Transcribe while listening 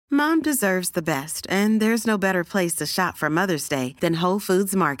Mom deserves the best, and there's no better place to shop for Mother's Day than Whole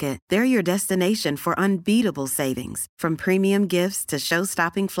Foods Market. They're your destination for unbeatable savings, from premium gifts to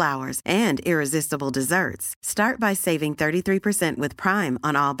show-stopping flowers and irresistible desserts. Start by saving 33% with Prime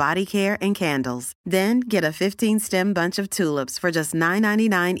on all body care and candles. Then get a 15-stem bunch of tulips for just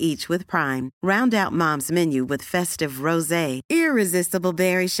 $9.99 each with Prime. Round out Mom's menu with festive rosé, irresistible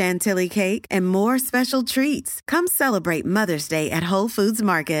berry chantilly cake, and more special treats. Come celebrate Mother's Day at Whole Foods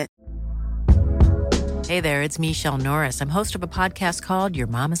Market. Hey there, it's Michelle Norris. I'm host of a podcast called Your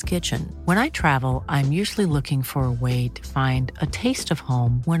Mama's Kitchen. When I travel, I'm usually looking for a way to find a taste of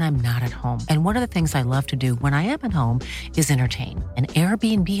home when I'm not at home. And one of the things I love to do when I am at home is entertain. And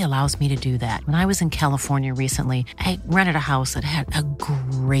Airbnb allows me to do that. When I was in California recently, I rented a house that had a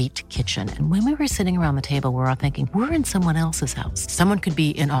great kitchen. And when we were sitting around the table, we were all thinking, we're in someone else's house. Someone could be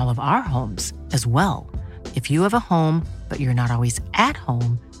in all of our homes as well. If you have a home, but you're not always at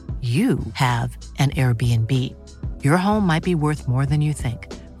home, you have an Airbnb. Your home might be worth more than you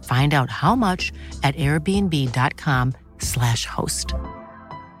think. Find out how much at airbnb.com/host.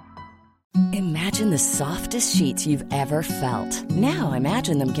 Imagine the softest sheets you've ever felt. Now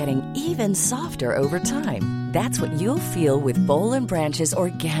imagine them getting even softer over time. That's what you'll feel with Boll & Branch's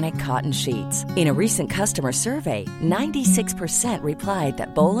organic cotton sheets. In a recent customer survey, 96% replied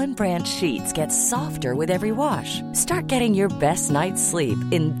that Boll & Branch sheets get softer with every wash. Start getting your best night's sleep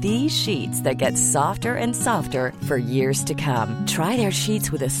in these sheets that get softer and softer for years to come. Try their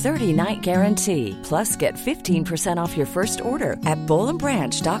sheets with a 30-night guarantee. Plus, get 15% off your first order at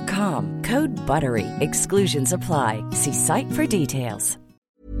bollandbranch.com. Code BUTTERY. Exclusions apply. See site for details.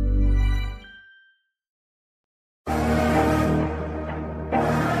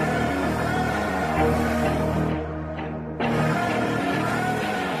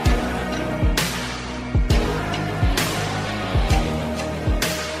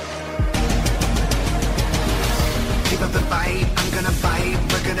 Keep up the fight, I'm gonna fight,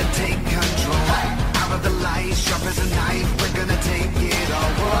 we're gonna take control. Out of the light, sharp as a knife, we're gonna take it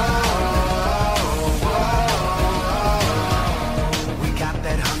all. Whoa, whoa. We got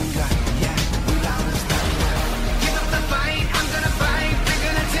that hunger, yeah, we loud as thunder. Keep up the fight, I'm gonna fight, we're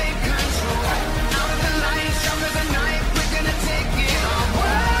gonna take control. Out of the light, sharp as a knife, we're gonna take it all.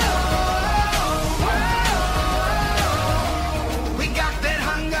 Whoa, whoa. We got that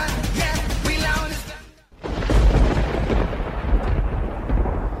hunger, yeah, we loud as thunder.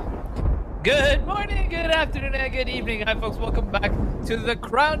 Good morning, good afternoon, and good evening. Hi, folks. Welcome back to the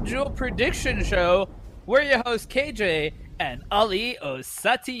Crown Jewel Prediction Show. We're your hosts, KJ and Ali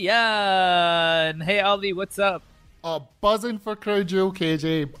Osatian. Hey, Ali, what's up? Oh, buzzing for Crown Jewel,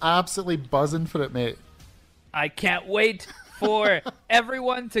 KJ. Absolutely buzzing for it, mate. I can't wait for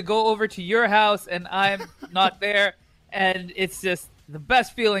everyone to go over to your house, and I'm not there. And it's just the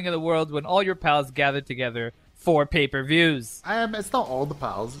best feeling in the world when all your pals gather together for pay-per-views. It's not all the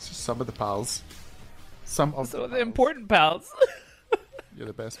pals. It's just some of the pals. Some of So the the important pals. You're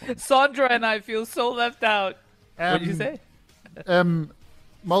the best one. Sandra and I feel so left out. What did you say?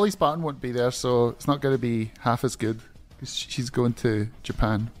 Molly Spartan won't be there, so it's not going to be half as good. She's going to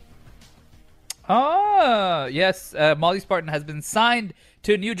Japan. Ah, yes. Molly Spartan has been signed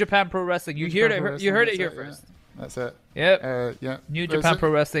to New Japan Pro Wrestling. You heard it here first. That's it. Yep. Yeah. New Japan Pro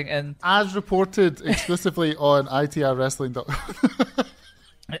Wrestling, and as reported exclusively on itrwrestling.com.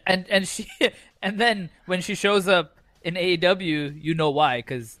 and then when she shows up in AEW, you know why,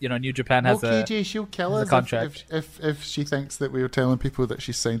 because New Japan has KJ, she'll kill us contract. if she thinks that we were telling people that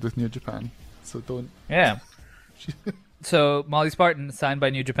she's signed with New Japan. So don't. Yeah. So Molly Spartan signed by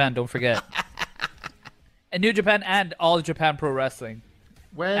New Japan. Don't forget. And New Japan and All Japan Pro Wrestling.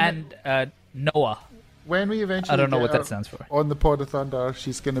 And Noah. When we eventually I don't know what that stands for. On the Pod of Thunder,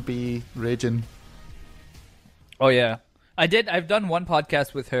 she's going to be raging. Oh, yeah. I've done one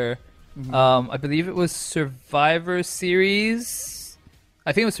podcast with her. Mm-hmm. I believe it was Survivor Series.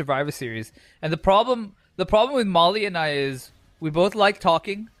 I think it was Survivor Series. And the problem with Molly and I is we both like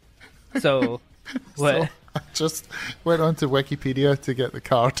talking. So, what? So I just went onto Wikipedia to get the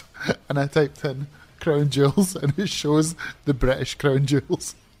card, and I typed in Crown Jewels, and it shows the British Crown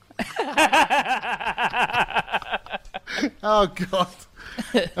Jewels. Oh, God.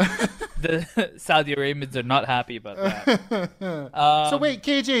 The Saudi Arabians are not happy about that. So wait,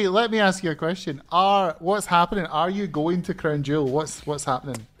 KJ, let me ask you a question. What's happening? Are you going to Crown Jewel? What's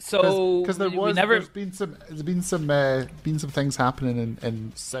happening? So because there's been some things happening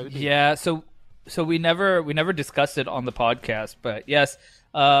in Saudi. Yeah. So we never discussed it on the podcast, but yes,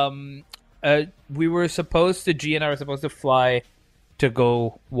 we were supposed to. G and I were supposed to fly to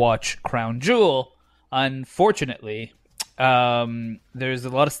go watch Crown Jewel. Unfortunately, There's a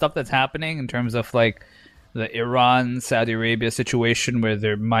lot of stuff that's happening in terms of like the Iran Saudi Arabia situation where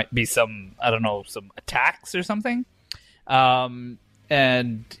there might be some, I don't know, some attacks or something. And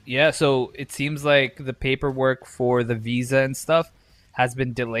yeah, so it seems like the paperwork for the visa and stuff has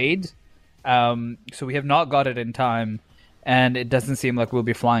been delayed. So we have not got it in time, and it doesn't seem like we'll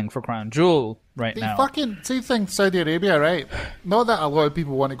be flying for Crown Jewel right They now. fucking same thing, Saudi Arabia, right? Not that a lot of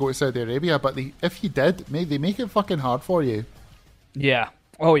people want to go to Saudi Arabia, but if you did, they make it fucking hard for you. Yeah.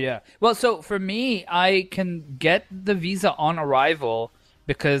 Oh, yeah. Well, so for me, I can get the visa on arrival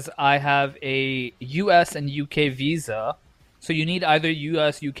because I have a US and UK visa. So you need either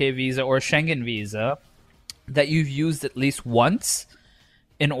US, UK visa or a Schengen visa that you've used at least once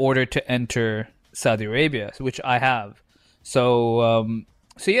in order to enter Saudi Arabia, which I have. So, I'm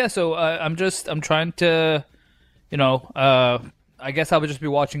trying to, I guess I would just be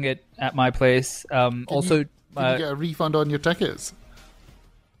watching it at my place. Can you get a refund on your tickets?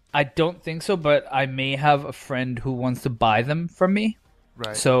 I don't think so, but I may have a friend who wants to buy them from me.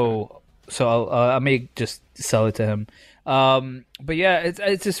 Right. So I may just sell it to him. But yeah,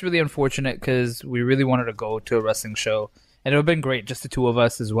 it's just really unfortunate because we really wanted to go to a wrestling show, and it would have been great just the two of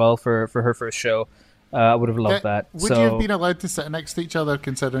us as well for her first show. I would have loved that. Would you have been allowed to sit next to each other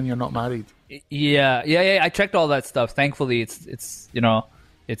considering you're not married? Yeah. I checked all that stuff. Thankfully, it's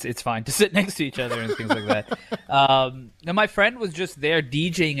fine to sit next to each other and things like that. Now my friend was just there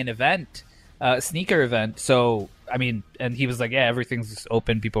DJing an event, a sneaker event. So I mean, and he was like, "Yeah, everything's just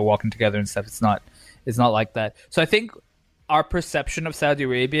open. People are walking together and stuff. It's not like that." So I think our perception of Saudi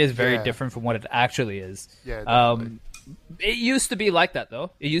Arabia is very different from what it actually is. Yeah, definitely. It used to be like that, though.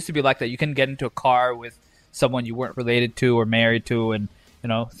 It used to be like that. You can get into a car with someone you weren't related to or married to, and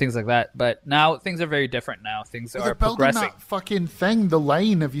things like that. But now things are very different. Now things They're are building progressing. that fucking thing, the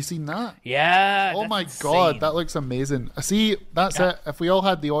line. Have you seen that? Yeah. Oh that's my insane. god, that looks amazing. See, that's it. If we all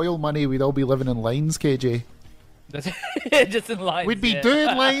had the oil money, we'd all be living in lines, KJ. That's just in line. We'd be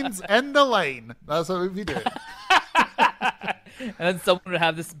doing lines in the line. That's what we'd be doing. And then someone would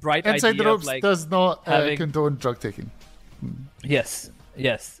have this bright Inside idea the Ropes of like does not having- condone drug taking. Yes.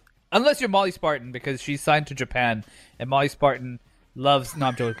 Unless you're Molly Spartan, because she's signed to Japan, and Molly Spartan loves. No,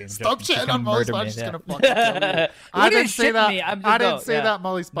 I'm joking. Stop She's shitting gonna on Molly murder Spartan. me, She's yeah. gonna fucking kill you. I Look didn't at say shit that. me. I didn't say that,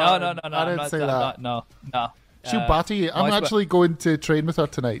 Molly Spartan. No. I didn't say that. No. She'll batter you. I'm Molly actually going to train with her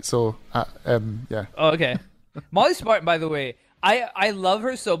tonight, so yeah. Oh, okay. Molly Spartan, by the way, I love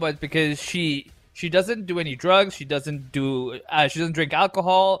her so much because she doesn't do any drugs. She doesn't drink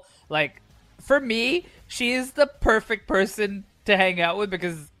alcohol. Like, for me, she is the perfect person to hang out with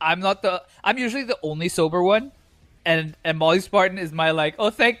because I'm usually the only sober one, and Molly Spartan is my like,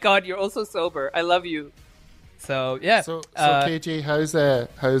 oh, thank God you're also sober. I love you. So yeah. So KJ,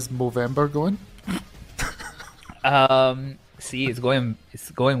 how's Movember going? See, it's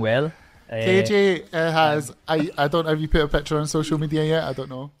going well. KJ has I don't know, have you put a picture on social media yet? I don't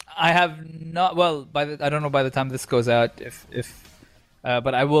know. I have not. Well, I don't know by the time this goes out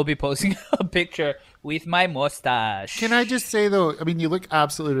but I will be posting a picture with my mustache. Can I just say though? I mean, you look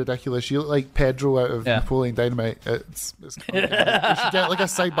absolutely ridiculous. You look like Pedro out of Napoleon Dynamite. It's you should get like a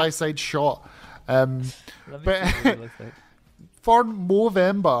side by side shot. Let me see what it looks like. For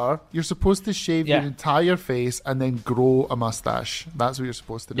Movember, you're supposed to shave Yeah. your entire face and then grow a mustache. That's what you're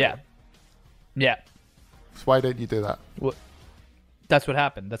supposed to do. Yeah. So why didn't you do that? Well, that's what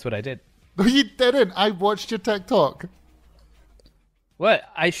happened. That's what I did. No, you didn't. I watched your TikTok. What?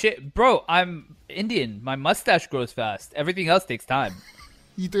 Bro, I'm Indian. My mustache grows fast. Everything else takes time.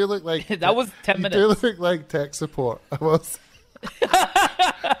 You do look like That was 10 minutes. You do look like tech support. I was.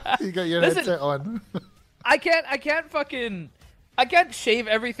 You got your Listen. headset on. I can't shave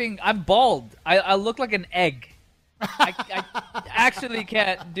everything. I'm bald. I look like an egg. I actually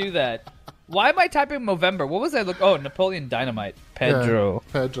can't do that. Why am I typing Movember? What was I look? Oh, Napoleon Dynamite. Pedro.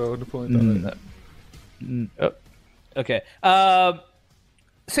 Yeah, Pedro, Napoleon Dynamite. Okay. What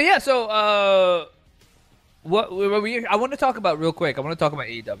I want to talk about real quick. I want to talk about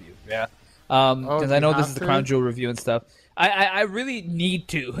AEW. Yeah. Because I know this is the Crown Jewel review and stuff. I really need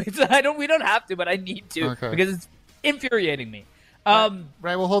to. We don't have to, but I need to because it's infuriating me. Right.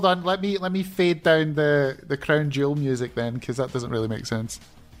 Well, hold on. Let me fade down the Crown Jewel music then, because that doesn't really make sense.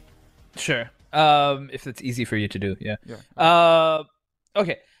 Sure. If it's easy for you to do, yeah.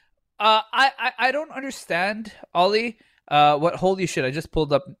 Okay. I don't understand, Ollie. Holy shit! I just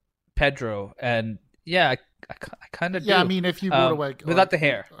pulled up Pedro, and yeah, I kind of do. Yeah, I mean, if you wore a wig without the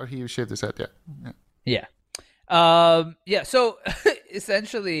hair, or he shaved his head, yeah. So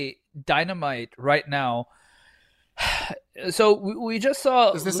essentially, Dynamite right now. So we just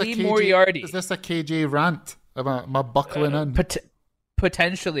saw Lee Moriarty. Is this a KJ rant? Am I buckling in?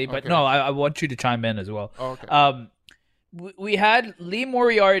 Potentially, but Okay. no, I want you to chime in as well. Oh, okay. We had Lee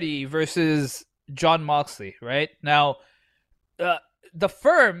Moriarty versus John Moxley, right? Now, the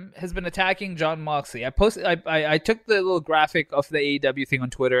firm has been attacking John Moxley. I took the little graphic of the AEW thing on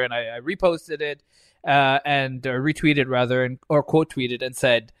Twitter and I reposted it and retweeted rather, or quote tweeted and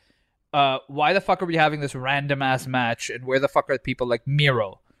said, why the fuck are we having this random ass match and where the fuck are people like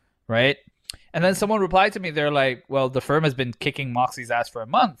Miro, right? And then someone replied to me, they're like, well, the firm has been kicking Moxley's ass for a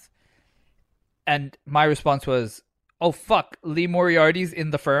month. And my response was, oh fuck, Lee Moriarty's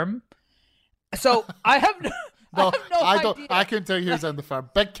in the firm? So I have no idea. I can tell you who's in the firm.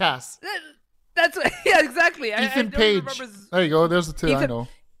 Big Cass. That's yeah, exactly. I Ethan don't Page. remember There you go. There's the two I know.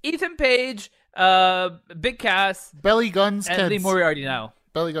 Ethan Page, Big Cass, Billy Gunn's and kids. Lee Moriarty now.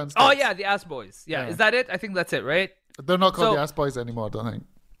 Billy Gunn's Oh kids. yeah, the Ass Boys. Yeah, Yeah. is that it? I think that's it, right? They're not called So- the Ass Boys anymore, I don't think.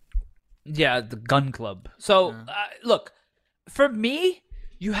 Yeah, the Gun Club. So look, for me,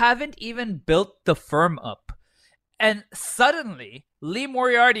 you haven't even built the firm up. And suddenly, Lee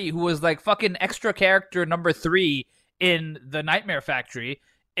Moriarty, who was like fucking extra character number 3 in the Nightmare Factory,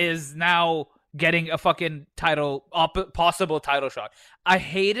 is now getting a fucking possible title shot. I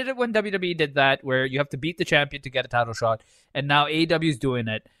hated it when WWE did that, where you have to beat the champion to get a title shot, and now AEW is doing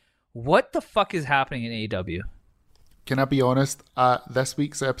it. What the fuck is happening in AEW? Can I be honest? This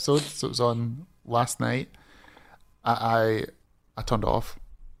week's episode, so it was on last night, I turned it off.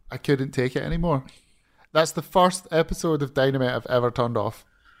 I couldn't take it anymore. That's the first episode of Dynamite I've ever turned off.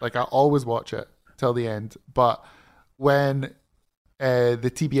 Like, I always watch it till the end. But when the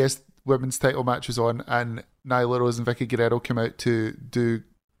TBS women's title match was on and Nyla Rose and Vicky Guerrero came out to do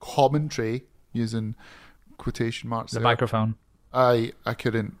commentary, using quotation marks The there, microphone. I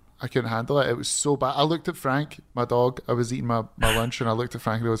couldn't handle it. It was so bad. I looked at Frank, my dog. I was eating my lunch and I looked at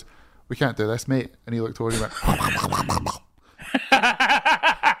Frank and he goes, "We can't do this, mate." And he looked over and he went,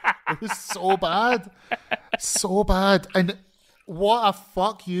 it was so bad. So bad. And what a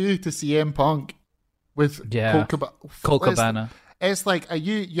fuck you to CM Punk with Yeah. Colt Cabana. It's like,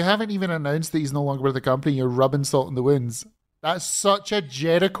 you haven't even announced that he's no longer with the company. You're rubbing salt in the wounds. That's such a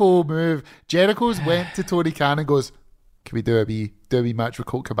Jericho move. Jericho's went to Tony Khan and goes, "Can we do a wee match with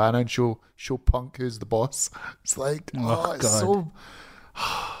Colt Cabana and show Punk who's the boss?" It's like, it's so...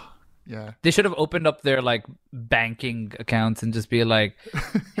 Yeah. They should have opened up their like banking accounts and just be like,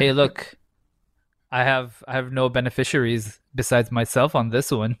 "Hey, look, I have no beneficiaries besides myself on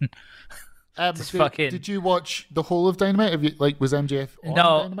this one." Did you watch the whole of Dynamite? Have you, was MJF on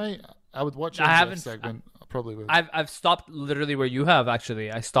No. Dynamite? I would watch the I haven't- segment. I probably would. I've stopped literally where you have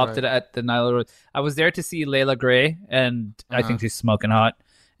actually. I stopped it at the Nyla Rose. I was there to see Layla Gray, and I think she's smoking hot,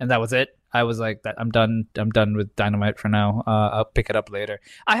 and that was it. I was like, I'm done with Dynamite for now. I'll pick it up later.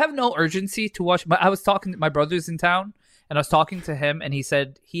 I have no urgency to watch. I was talking. My brother's in town, and I was talking to him, and he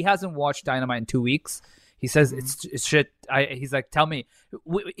said he hasn't watched Dynamite in 2 weeks. He says it's shit. He's like, tell me.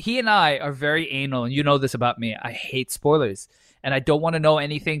 He and I are very anal, and you know this about me. I hate spoilers, and I don't want to know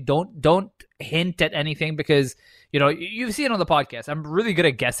anything. Don't hint at anything because you've seen it on the podcast. I'm really good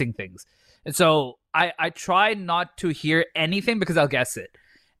at guessing things, and so I try not to hear anything because I'll guess it.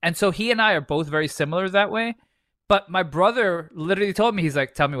 And so he and I are both very similar that way. But my brother literally told me, he's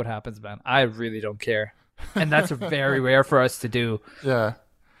like, "Tell me what happens, man. I really don't care," and that's very rare for us to do. Yeah.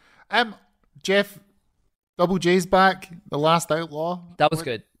 Jeff. Double J's back, the last outlaw. That was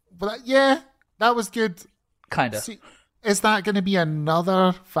good. But that was good. Kind of. Is that going to be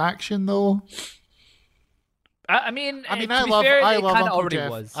another faction though? I mean, I love love kind of Uncle already Jeff.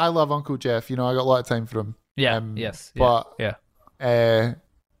 was. I love Uncle Jeff. I got a lot of time for him. Yeah. Yes. Yeah. But yeah.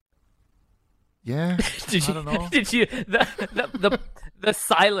 Yeah. Did you? I don't know. Did you? The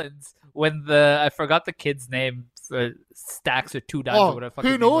silence when I forgot the kid's name. Stacks or two dimes or whatever.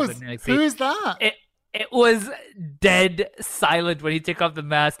 Who knows? Who is that? It was dead silent when he took off the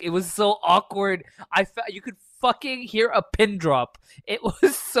mask. It was so awkward. You could fucking hear a pin drop. It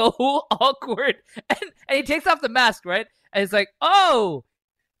was so awkward. And he takes off the mask, right? And it's like, oh,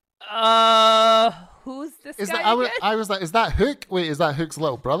 who's this guy again? I was like, is that Hook? Wait, is that Hook's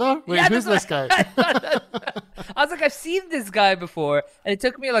little brother? Wait, Yeah, who's this that's guy? I was like, I've seen this guy before, and it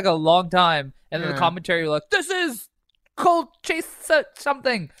took me like a long time. And then the commentary was like, "This is Colt Chase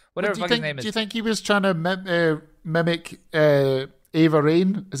something, whatever fucking his name is." Do you think he was trying to mimic Ava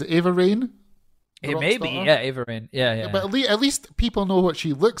Rain? Is it Ava Rain? It may be, yeah, Ava Rain, yeah. But at least people know what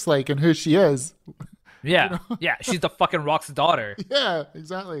she looks like and who she is. Yeah, yeah, she's the fucking Rock's daughter. Yeah,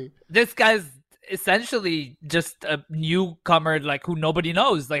 exactly. This guy's essentially just a newcomer, like who nobody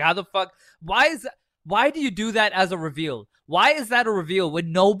knows. Like, how the fuck? Why is Why do you do that as a reveal? Why is that a reveal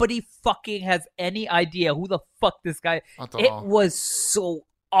when nobody fucking has any idea who the fuck this guy? I don't It know. was so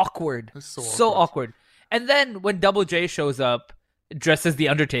awkward. It's so So awkward. awkward. And then when Double J shows up dressed as the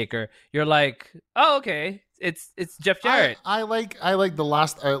Undertaker, you're like, oh, okay, it's Jeff Jarrett. I like the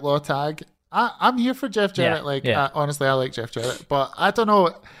Last Outlaw tag. I'm here for Jeff Jarrett. Honestly, I like Jeff Jarrett, but I don't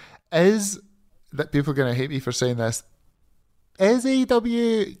know. Is that people are gonna hate me for saying this? Is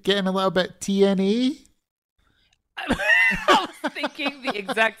AEW getting a little bit TNA? I was thinking the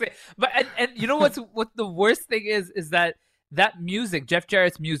exact same. But and you know what the worst thing is that music, Jeff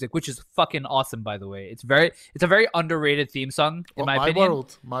Jarrett's music, which is fucking awesome, by the way. It's a very underrated theme song in my opinion.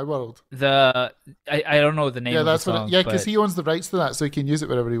 My World. I don't know the name. Yeah, of that's the song, what. Because he owns the rights to that, so he can use it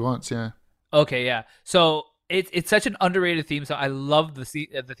wherever he wants. Yeah. Okay, yeah. So it's such an underrated theme song. I love the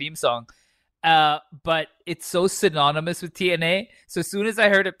theme song. But it's so synonymous with TNA. So as soon as I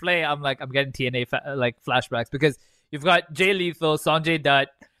heard it play, I'm like, I'm getting TNA flashbacks, because you've got Jay Lethal, Sanjay Dutt,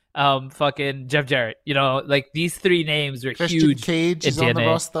 fucking Jeff Jarrett. You know, like these three names are Christian huge. Cage in is on the TNA.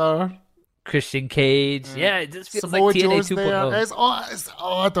 roster. Christian Cage, yeah, it just feels Samoa like TNA Joe's 2.0. there.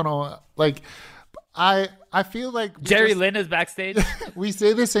 I don't know. Like, I feel like Jerry Lynn is backstage. we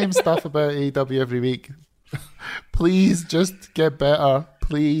say the same stuff about AEW every week. Please just get better,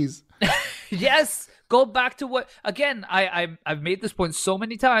 please. Yes, go back to what again. I've made this point so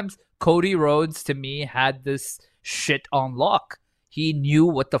many times. Cody Rhodes to me had this shit on lock. He knew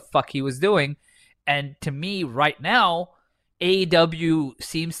what the fuck he was doing, and to me, right now, AEW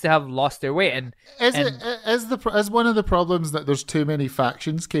seems to have lost their way. And is one of the problems that there's too many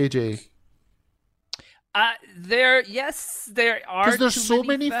factions, KJ? there are. Because there's so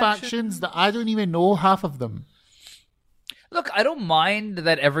many factions that I don't even know half of them. Look, I don't mind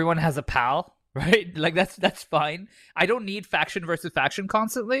that everyone has a pal, right? Like that's fine. I don't need faction versus faction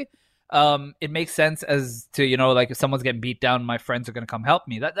constantly. It makes sense as to, you know, like if someone's getting beat down, my friends are gonna come help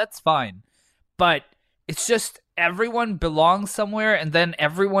me. That's fine. But it's just everyone belongs somewhere, and then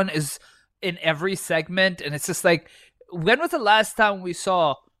everyone is in every segment, and it's just like, when was the last time we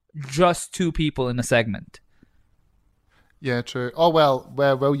saw just two people in a segment? Yeah, true. Oh well,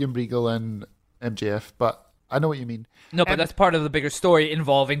 William Regal and MJF, but I know what you mean. No, but that's part of the bigger story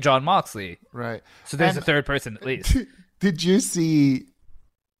involving John Moxley. Right. So there's And a third person at least. Did you see,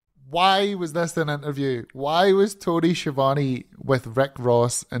 why was this an interview? Why was Tony Schiavone with Rick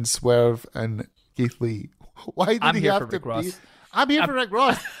Ross and Swerve and Keith Lee? Why did I'm he here have for to Rick be? Ross. I'm here for Rick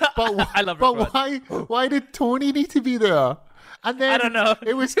Ross, but I love Rick Ross. why did Tony need to be there? And then I don't know.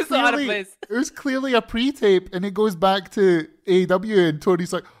 It was It's so out of clearly place. it was clearly a pre-tape, and it goes back to AEW, and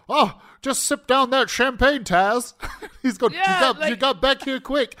Tony's like, "Oh, just sip down that champagne, Taz." He's going, Yeah, you got back here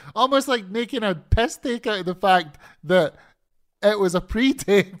quick," almost like making a piss take out of the fact that it was a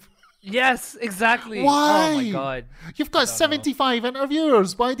pre-tape. Yes, exactly. Why? Oh my god. You've got 75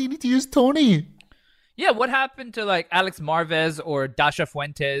 interviewers. Why do you need to use Tony? Yeah, what happened to like Alex Marvez or Dasha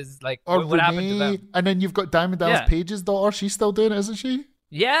Fuentes? Like, Or what happened to Renee? them? And then you've got Diamond Dallas Yeah. Page's daughter. She's still doing it, isn't she?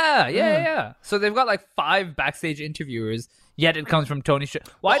 Yeah. So they've got like 5 backstage interviewers, yet it comes from Tony.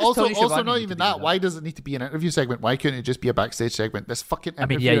 Why does also, Tony Schiavone not need even to be that. there? Why does it need to be an interview segment? Why couldn't it just be a backstage segment? This fucking I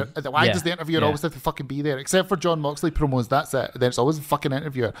mean, interviewer. yeah, Why yeah, does the interviewer yeah. always have to fucking be there? Except for John Moxley promos. That's it. Then it's always a fucking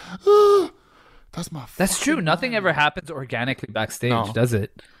interviewer. That's my. That's fucking true. Nothing mind. ever happens organically backstage, No. does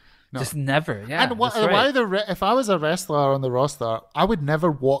it? Just never. Yeah. And that's right. if I was a wrestler on the roster, I would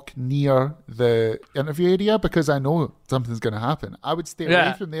never walk near the interview area because I know something's going to happen. I would stay away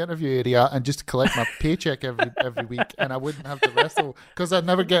Yeah. from the interview area and just collect my paycheck every week, and I wouldn't have to wrestle because I'd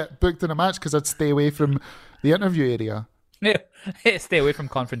never get booked in a match because I'd stay away from the interview area. Stay away from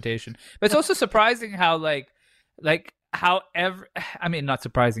confrontation. But it's also surprising how I mean, not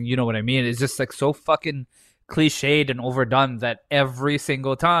surprising, you know what I mean. It's just like so fucking cliched and overdone that every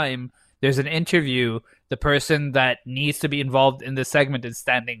single time there's an interview, the person that needs to be involved in this segment is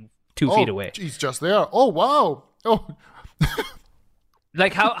standing 2 feet away. He's just there. Oh, wow. Oh,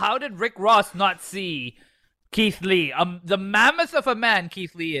 Like how did Rick Ross not see Keith Lee? The mammoth of a man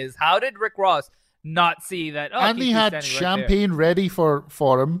Keith Lee is. How did Rick Ross not see that? Oh, and Keith he Lee's had standing right there. champagne ready for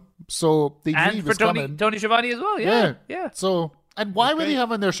him, so they knew he And for was Tony coming. Schiavone as well. Yeah. So, and why were they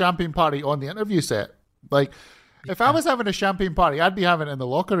having their champagne party on the interview set? Like, if I was having a champagne party, I'd be having it in the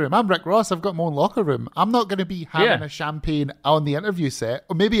locker room. I'm Rick Ross. I've got my own locker room. I'm not going to be having a champagne on the interview set.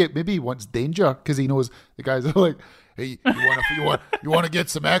 Or maybe he wants danger because he knows the guys are like, "Hey, you want to get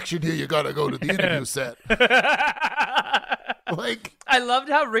some action here? You got to go to the interview set." Like, I loved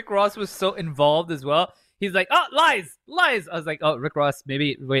how Rick Ross was so involved as well. He's like, "Oh, lies." I was like, "Oh, Rick Ross,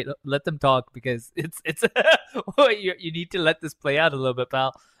 maybe wait, let them talk because it's you need to let this play out a little bit,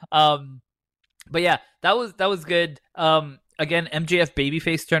 pal." But yeah, that was good. Again, MJF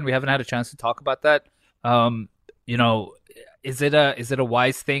babyface turn. We haven't had a chance to talk about that. You know, is it a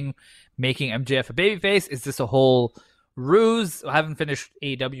wise thing making MJF a babyface? Is this a whole ruse? I haven't finished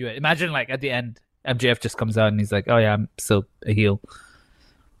AEW yet. Imagine like at the end, MJF just comes out and he's like, "Oh yeah, I'm still a heel."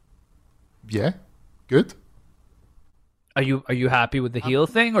 Yeah, good. Are you happy with the heel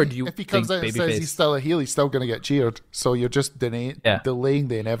thing, or do you If he comes think out and says babyface? he's still a heel, he's still going to get cheered. So you're just delaying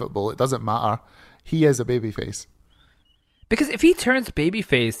the inevitable. It doesn't matter. He is a babyface. Because if he turns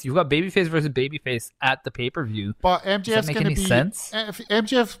babyface, you've got babyface versus babyface at the pay-per-view. But Does MJF's that make going to any be sense?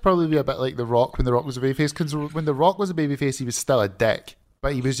 MJF's probably be a bit like The Rock when The Rock was a babyface. Because when The Rock was a babyface, he was still a dick,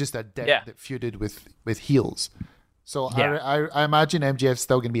 but he was just a dick that feuded with heels. So I imagine MJF's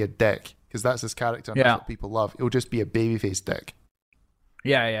still going to be a dick because that's his character and that's what people love. It'll just be a babyface dick.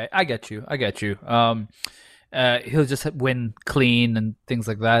 Yeah, I get you. He'll just win clean and things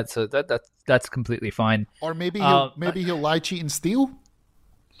like that. So that's completely fine. Or maybe he'll lie, cheat, and steal.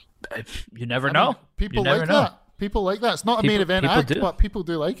 You never know. People like that. People like that. It's not a main event act, but people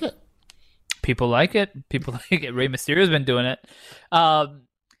do like it. People like it. People like it. Rey Mysterio's been doing it.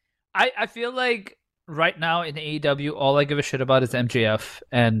 I feel like right now in AEW, all I give a shit about is MJF,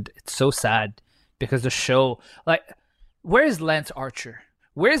 and it's so sad because the show, like, where's Lance Archer?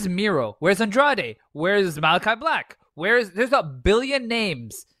 Where's Miro? Where's Andrade? Where's Malachi Black? There's a billion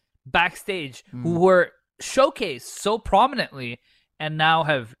names backstage who were showcased so prominently and now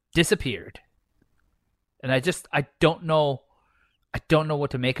have disappeared. And I don't know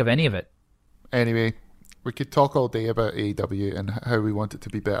what to make of any of it. Anyway, we could talk all day about AEW and how we want it to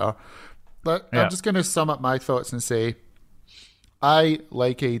be better. But I'm just going to sum up my thoughts and say I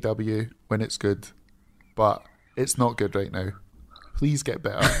like AEW when it's good, but it's not good right now. Please get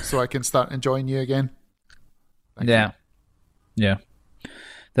better so I can start enjoying you again. Thank you. Yeah.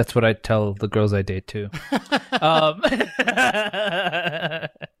 That's what I tell the girls I date too.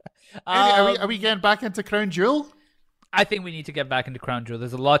 Are we getting back into Crown Jewel? I think we need to get back into Crown Jewel.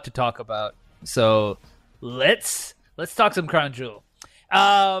 There's a lot to talk about. So let's talk some Crown Jewel.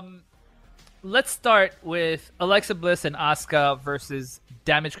 Let's start with Alexa Bliss and Asuka versus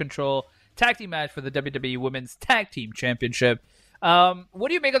Damage Control tag team match for the WWE Women's Tag Team Championship. What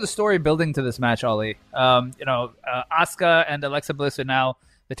do you make of the story building to this match, Ollie? Asuka and Alexa Bliss are now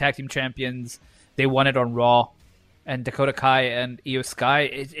the tag team champions. They won it on Raw, and Dakota Kai and Io Sky.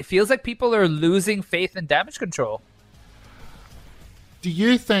 It feels like people are losing faith in Damage Control. Do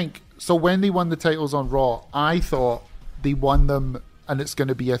you think so? When they won the titles on Raw, I thought they won them, and it's going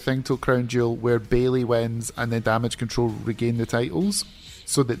to be a thing till Crown Jewel where Bayley wins and then Damage Control regain the titles,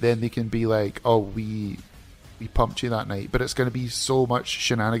 so that then they can be like, "Oh, we pumped you that night," but it's going to be so much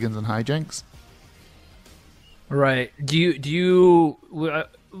shenanigans and hijinks. Right.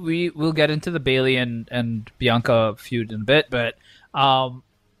 We'll get into the Bayley and Bianca feud in a bit, but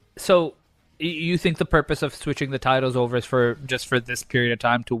so you think the purpose of switching the titles over is for this period of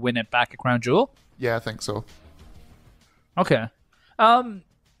time to win it back at Crown Jewel? Yeah, I think so. Okay.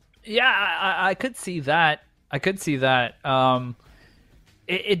 I could see that.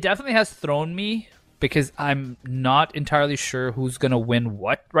 It definitely has thrown me because I'm not entirely sure who's going to win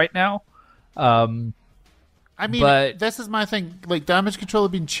what right now. This is my thing. Like, Damage Control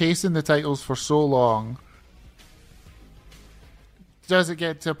have been chasing the titles for so long. Does it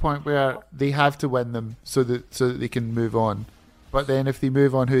get to a point where they have to win them so that they can move on? But then if they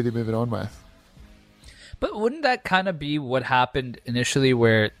move on, who are they moving on with? But wouldn't that kind of be what happened initially,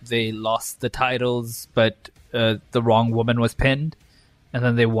 where they lost the titles, but the wrong woman was pinned, and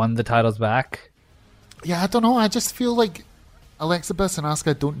then they won the titles back? Yeah, I don't know. I just feel like Alexa Bliss and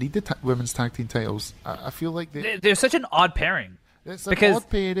Asuka don't need the women's tag team titles. I feel like they're such an odd pairing. It's an odd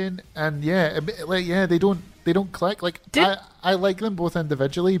pairing, and they don't click. Like, I like them both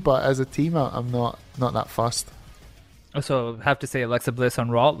individually, but as a team, I'm not that fussed. Also, I have to say, Alexa Bliss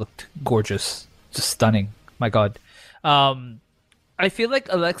on Raw looked gorgeous, just stunning. My God, I feel like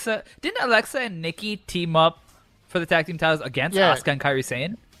didn't Alexa and Nikki team up for the tag team titles against Asuka and Kairi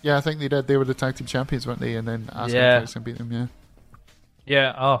Sane? Yeah, I think they did. They were the tag team champions, weren't they? And then Asuka and Kairi Sane beat them. Yeah.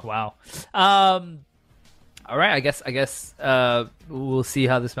 Yeah. Oh wow. All right. I guess we'll see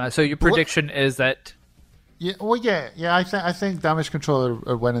how this match. So your prediction is that? Yeah. Well, yeah. I think Damage Control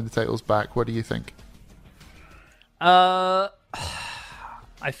are winning the titles back. What do you think? I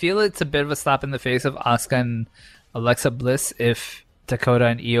feel it's a bit of a slap in the face of Asuka and Alexa Bliss if Dakota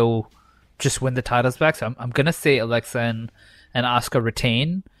and Io just win the titles back. So I'm gonna say Alexa and Asuka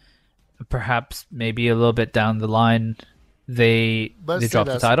retain. Perhaps maybe a little bit down the line they drop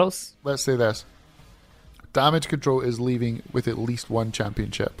the titles. Let's say this. Damage Control is leaving with at least one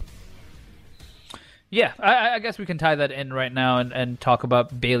championship. Yeah, I guess we can tie that in right now and talk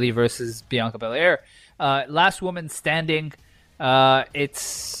about Bailey versus Bianca Belair. Last woman standing.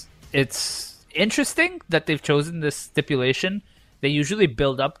 It's interesting that they've chosen this stipulation. They usually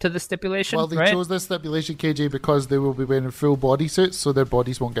build up to the stipulation. Well, they right? chose this stipulation, KJ, because they will be wearing full bodysuits, so their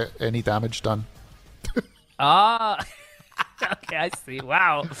bodies won't get any damage done. Ah, okay, I see.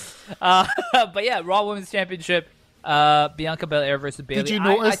 Wow. But yeah, Raw Women's Championship. Bianca Belair versus Bayley. Did you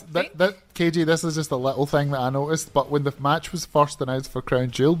notice I think... that KJ? This is just a little thing that I noticed. But when the match was first announced for Crown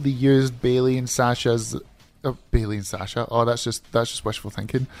Jewel, they used Bayley and Sasha's. Bayley and Sasha. Oh, that's just wishful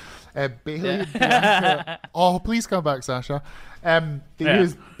thinking. Bayley and Bianca. Oh, please come back, Sasha. They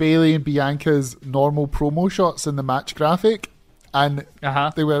used Bayley and Bianca's normal promo shots in the match graphic, and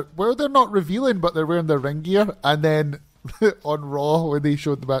they were they're not revealing, but they're wearing their ring gear. And then on Raw, when they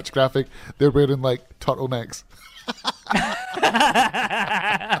showed the match graphic, they're wearing like turtlenecks.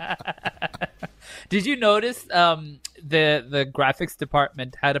 Did you notice the graphics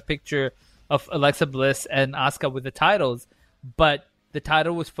department had a picture of Alexa Bliss and Asuka with the titles, but the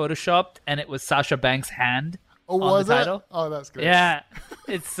title was photoshopped and it was Sasha Banks' hand on the title? Oh, that's great. Yeah,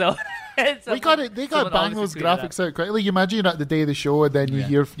 it's so. They got to bang those graphics out quickly. You imagine at the day of the show, and then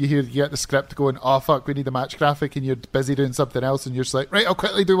you get the script going, oh fuck, we need the match graphic, and you're busy doing something else, and you're just like, right, I'll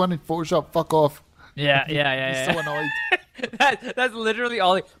quickly do one in Photoshop. Fuck off. Yeah. So annoyed. That's literally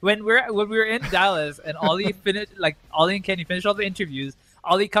Ollie. When we were in Dallas and Ollie and Kenny finished all the interviews,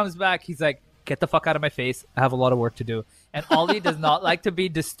 Ollie comes back. He's like, "Get the fuck out of my face. I have a lot of work to do." And Ollie does not like to be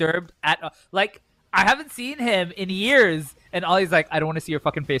disturbed at like. I haven't seen him in years, and Ollie's like, "I don't want to see your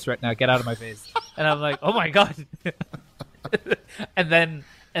fucking face right now. Get out of my face." And I'm like, "Oh my god!" and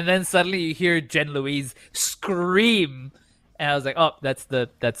then suddenly you hear Jen Louise scream. And I was like, oh, that's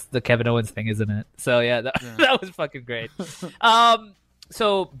the Kevin Owens thing, isn't it? So yeah, that was fucking great.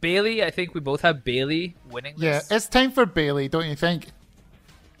 So Bayley, I think we both have Bayley winning this. Yeah, it's time for Bayley, don't you think?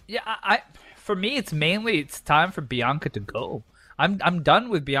 Yeah, for me, it's time for Bianca to go. I'm done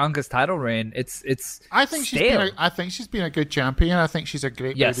with Bianca's title reign. I think she's been a good champion. I think she's a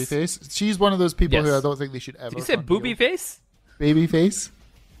great babyface. She's one of those people who I don't think they should ever. Did you say booby face? Babyface.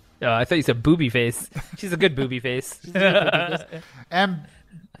 Oh, I thought you said booby face. She's a good booby face. You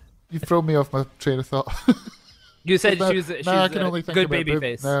throw me off my train of thought. You said she's a good baby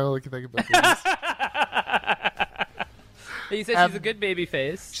face. No, I can think about babies. You said she's a good baby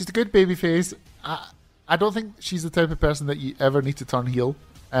face. She's a good baby face. I don't think she's the type of person that you ever need to turn heel.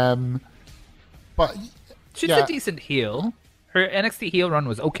 But she's a decent heel. Her NXT heel run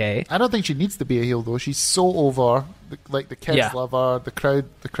was okay. I don't think she needs to be a heel though. She's so over. The kids love her. The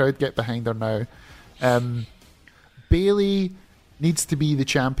crowd get behind her now. Bayley needs to be the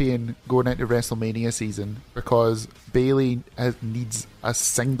champion going into WrestleMania season because Bayley needs a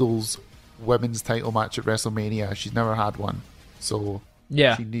singles women's title match at WrestleMania. She's never had one, so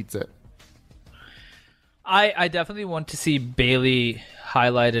she needs it. I definitely want to see Bayley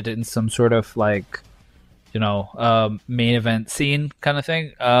highlighted in some sort of like, main event scene kind of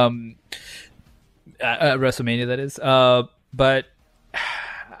thing. At WrestleMania, that is. But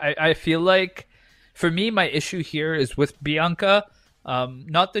I feel like, for me, my issue here is with Bianca.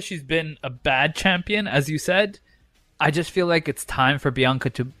 Not that she's been a bad champion, as you said. I just feel like it's time for Bianca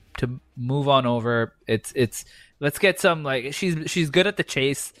to move on over. Let's get some, like, she's good at the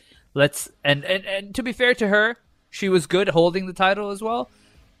chase. And to be fair to her, she was good holding the title as well.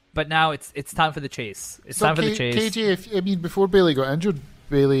 But now it's time for the chase. It's time for the chase. KJ, before Bayley got injured,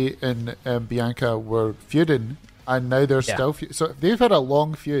 Bayley and Bianca were feuding, and now they're still feuding. So they've had a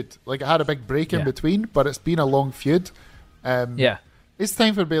long feud. Like, it had a big break in between, but it's been a long feud. It's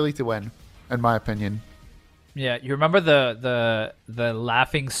time for Bayley to win, in my opinion. Yeah, you remember the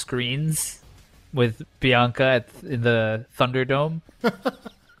laughing screens with Bianca in the Thunderdome?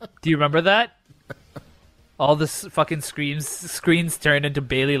 Do you remember that? All the fucking screens turned into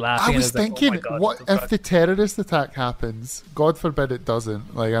Bayley laughing. I was thinking, like, oh my God, what if the terrorist attack happens? God forbid it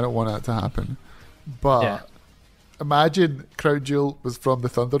doesn't. Like, I don't want that to happen. But imagine Crown Jewel was from the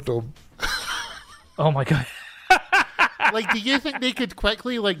Thunderdome. Oh my God. Like, do you think they could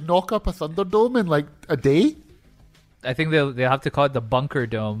quickly knock up a Thunderdome in a day? I think they'll have to call it the Bunker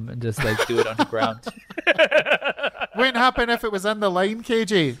Dome and just do it underground. Wouldn't happen if it was in the line,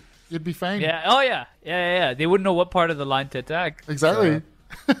 KJ. You'd be fine. Yeah. Oh yeah. Yeah. They wouldn't know what part of the line to attack. Exactly.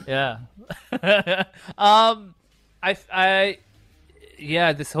 So, yeah. The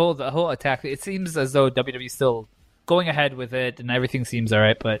whole attack. It seems as though WWE's still going ahead with it, and everything seems all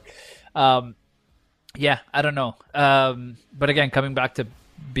right. But, I don't know. But again, coming back to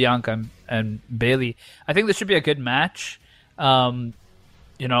Bianca and Bayley, I think this should be a good match.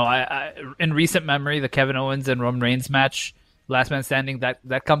 I in recent memory, the Kevin Owens and Roman Reigns match, Last Man Standing,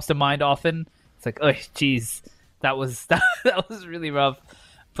 that comes to mind often. It's like, oh, geez, that was really rough.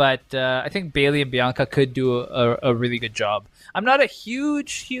 But I think Bayley and Bianca could do a really good job. I'm not a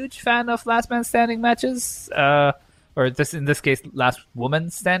huge fan of Last Man Standing matches, or in this case, Last Woman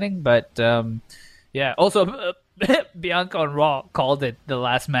Standing. But yeah, also Bianca on Raw called it the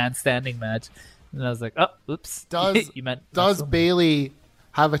Last Man Standing match, and I was like, oh, oops. You meant does Bayley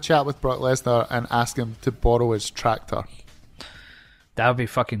have a chat with Brock Lesnar and ask him to borrow his tractor? That would be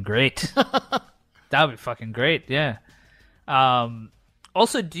fucking great. That would be fucking great. Yeah.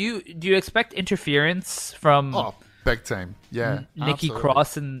 Also, do you expect interference from? Oh, big time. Yeah. Nikki absolutely.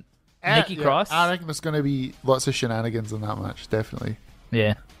 Cross and Nikki Cross? I reckon there's going to be lots of shenanigans in that match. Definitely.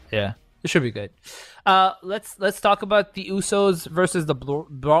 Yeah. It should be good. Let's talk about the Usos versus the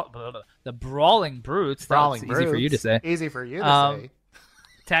Brawling Brutes. That's easy for you to say. Easy for you to say.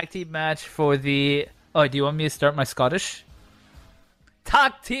 Tag team match for the. Oh, do you want me to start my Scottish?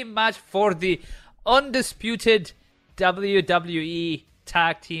 Tag team match for the undisputed WWE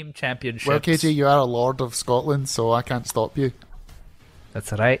Tag Team Championships. Well, KJ, you are a Lord of Scotland, so I can't stop you.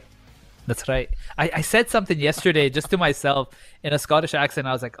 That's right. I said something yesterday just to myself in a Scottish accent.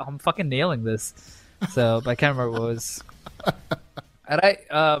 I was like, oh, I'm fucking nailing this. But I can't remember what it was. All right.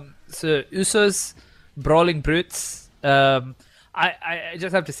 So Usos, Brawling Brutes. I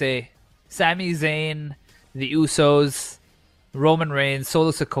just have to say, Sami Zayn, the Usos, Roman Reigns,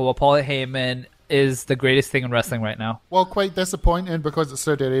 Solo Sikoa, Paul Heyman is the greatest thing in wrestling right now. Well, quite disappointing because it's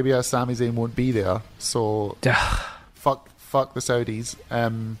Saudi Arabia. Sami Zayn won't be there, so fuck the Saudis.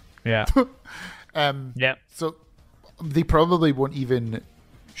 Yeah. Yeah. So they probably won't even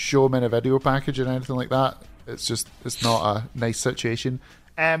show him in a video package or anything like that. It's not a nice situation.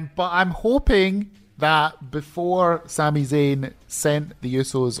 But I'm hoping that before Sami Zayn sent the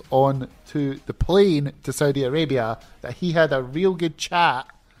Usos on to the plane to Saudi Arabia, that he had a real good chat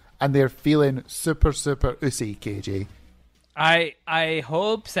and they're feeling super, super ussy, KJ. I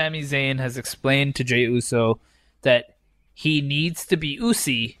hope Sami Zayn has explained to Jey Uso that he needs to be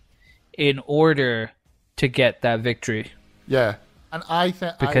ussy in order to get that victory. Yeah. And I'm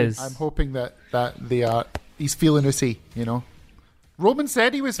hoping that he's feeling ussy, Roman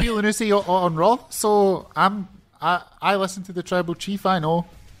said he was feeling ussy on Raw, so I listened to the Tribal Chief, I know.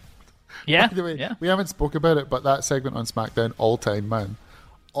 Yeah. By the way, yeah. We haven't spoke about it, but that segment on SmackDown, all time, man.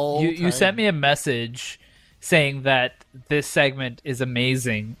 You sent me a message saying that this segment is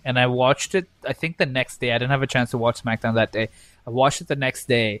amazing, and I watched it, I think, the next day. I didn't have a chance to watch SmackDown that day. I watched it the next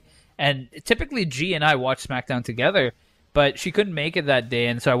day, and typically G and I watch SmackDown together, but she couldn't make it that day,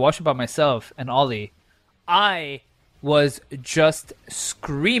 and so I watched it by myself. And Ollie, I was just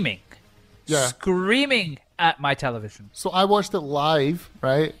screaming at my television. So I watched it live,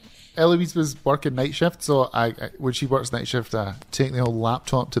 right? Eloise was working night shift, so I when she works night shift, I take the old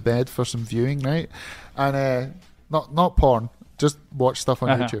laptop to bed for some viewing, right? And not porn, just watch stuff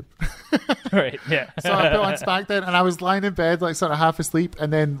on YouTube. Right, yeah. So I put on SmackDown, and I was lying in bed, like sort of half asleep,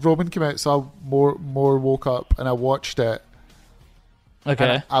 and then Roman came out, so I more woke up, and I watched it.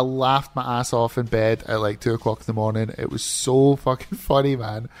 Okay. I laughed my ass off in bed at like 2 o'clock in the morning. It was so fucking funny,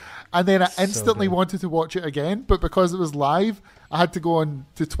 man. And then I instantly wanted to watch it again, but because it was live, I had to go on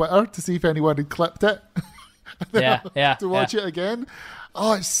to Twitter to see if anyone had clipped it. To watch it again.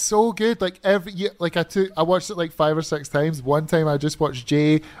 Oh, it's so good. Like I watched it like 5 or 6 times. One time I just watched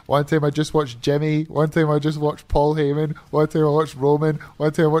Jay. One time I just watched Jimmy. One time I just watched Paul Heyman. One time I watched Roman.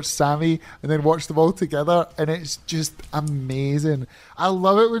 One time I watched Sammy, and then watched them all together. And it's just amazing. I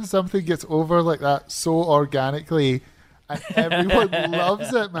love it when something gets over like that so organically, and everyone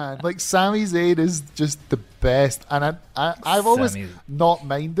loves it, man. Like Sami Zayn is just the best, and I've always not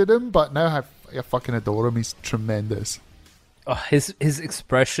minded him, but now I fucking adore him. He's tremendous. Oh, his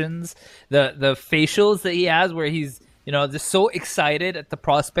expressions, the facials that he has, where he's just so excited at the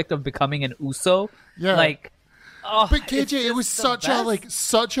prospect of becoming an Uso. Yeah. Like, oh, but KJ, it was such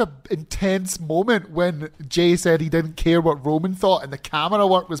a intense moment when Jay said he didn't care what Roman thought, and the camera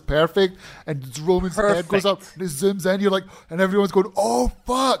work was perfect, and Roman's head goes up and it zooms in. You're like, and everyone's going, "Oh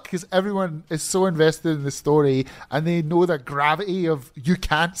fuck!" Because everyone is so invested in the story, and they know the gravity of you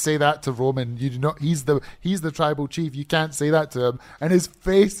can't say that to Roman. You do not. He's the tribal chief. You can't say that to him. And his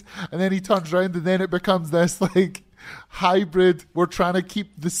face, and then he turns around, and then it becomes this like hybrid. We're trying to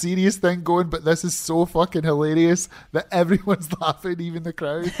keep the serious thing going, but this is so fucking hilarious that everyone's laughing, even the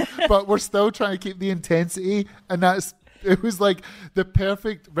crowd. But we're still trying to keep the intensity, and it was like the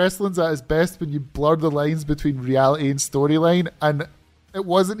perfect wrestling's at its best when you blur the lines between reality and storyline, and It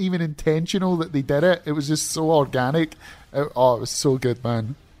wasn't even intentional that they did it. It was just so organic. It was so good,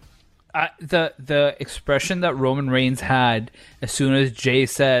 man. The expression that Roman Reigns had as soon as Jay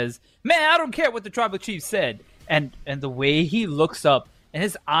says, "Man, I don't care what the Tribal Chief said," and the way he looks up and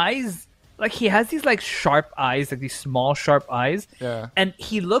his eyes, like he has these like sharp eyes, like these small sharp eyes, Yeah. and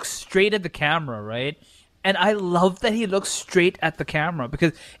he looks straight at the camera, right? And I love that he looks straight at the camera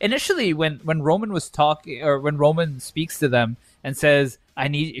because initially when Roman was talking, or when Roman speaks to them and says,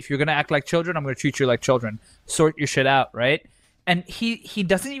 if you're going to act like children, I'm going to treat you like children. Sort your shit out, right? And he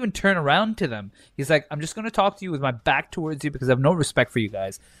doesn't even turn around to them. He's like, I'm just going to talk to you with my back towards you because I have no respect for you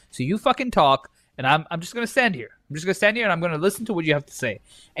guys. So you fucking talk, and I'm just going to stand here. I'm just going to stand here, and I'm going to listen to what you have to say.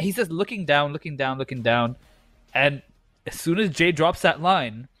 And he says, looking down. And as soon as Jay drops that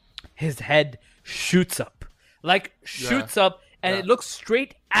line, his head shoots up. And it looks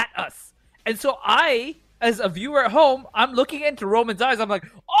straight at us. And so I, as a viewer at home, I'm looking into Roman's eyes. I'm like,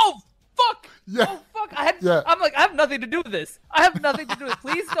 oh, fuck. Yeah. Oh, fuck. I'm like, I have nothing to do with this. I have nothing to do with it.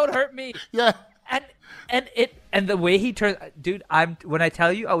 Please don't hurt me. Yeah. And the way he turns, dude, when I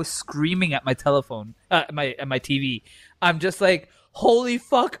tell you, I was screaming at my telephone, at my TV. I'm just like, holy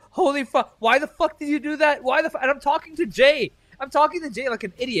fuck. Why the fuck did you do that? And I'm talking to Jay. Like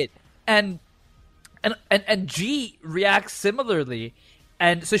an idiot. And G reacts similarly.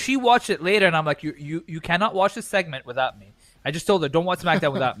 And so she watched it later, and I'm like, you cannot watch this segment without me. I just told her, don't watch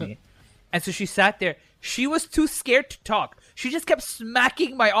SmackDown without me. And so she sat there. She was too scared to talk. She just kept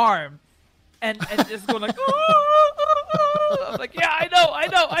smacking my arm and just going like, I'm like, yeah, I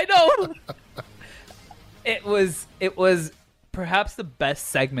know. It was perhaps the best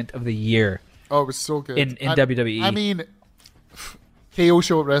segment of the year. Oh, it was so good. In WWE. I mean, KO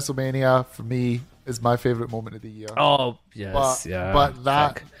show at WrestleMania, for me, is my favorite moment of the year. Oh, yes. But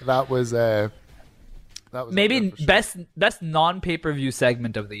that was maybe best non-pay-per-view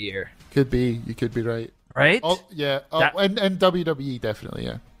segment of the year. Could be. You could be right. Right? Oh, yeah. And WWE, definitely,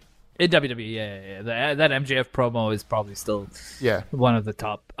 yeah. In WWE, yeah. That MJF promo is probably still one of the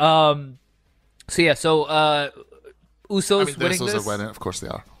top. So Usos winning Usos this. are winning. Of course they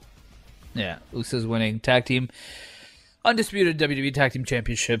are. Yeah, Usos winning. Tag team. Undisputed WWE Tag Team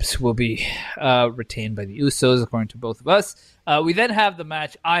Championships will be retained by the Usos, according to both of us. We then have the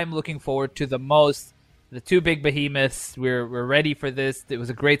match I'm looking forward to the most. The two big behemoths. We're ready for this. It was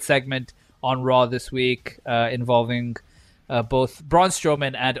a great segment on Raw this week involving both Braun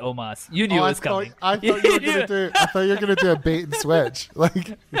Strowman and Omos. You knew it was coming. I thought you were gonna do a bait and switch.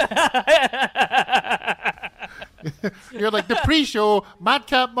 Like you're like the pre-show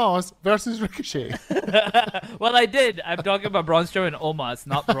Madcap Moss versus Ricochet. Well, I did. I'm talking about Braun Strowman and Omos,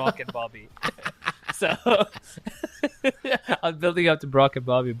 not Brock and Bobby. So I'm building up to Brock and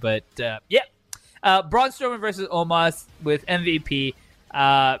Bobby, but Braun Strowman versus Omos with MVP.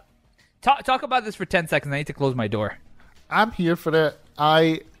 Talk about this for 10 seconds. I need to close my door. I'm here for it.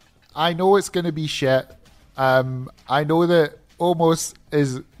 I know it's going to be shit. I know that Omos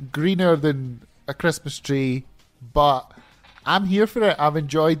is greener than a Christmas tree, but I'm here for it. I've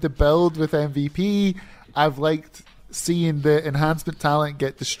enjoyed the build with MVP. I've liked seeing the enhancement talent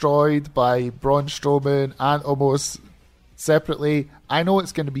get destroyed by Braun Strowman and Omos separately. I know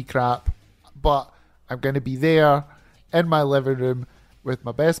it's going to be crap, but I'm going to be there in my living room with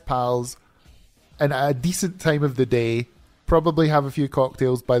my best pals and at a decent time of the day, probably have a few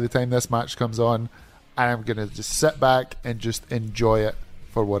cocktails by the time this match comes on, and I'm going to just sit back and just enjoy it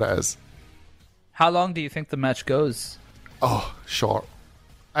for what it is. How long do you think the match goes? Oh, short.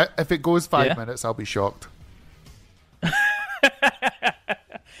 If it goes 5 minutes, I'll be shocked.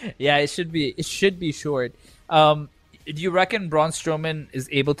 Yeah, it should be short. Do you reckon Braun Strowman is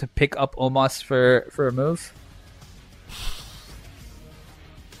able to pick up Omos for a move?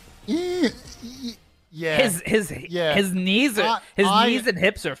 Yeah. His knees and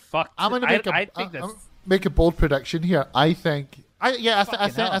hips are fucked. I'm gonna make a bold prediction here. I think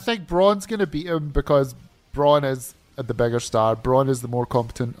Braun's gonna beat him because Braun is the bigger star. Braun is the more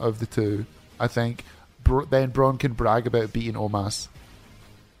competent of the two. I think. Then Braun can brag about beating Omos.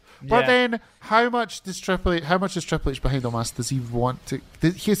 But then, how much is Triple H behind Omos? Does he want to?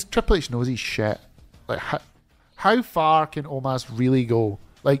 Triple H knows he's shit. Like, how far can Omos really go?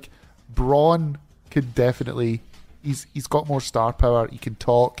 Like, Braun could definitely. He's got more star power. He can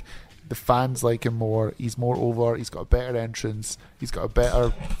talk. The fans like him more. He's more over. He's got a better entrance. He's got a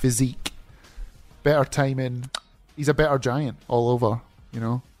better physique, better timing. He's a better giant all over. You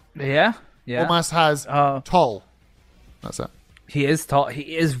know. Yeah. Omos has tall. That's it. He is tall.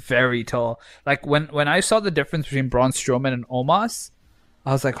 He is very tall. Like when I saw the difference between Braun Strowman and Omos,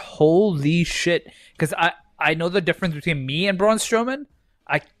 I was like, holy shit. Because I know the difference between me and Braun Strowman,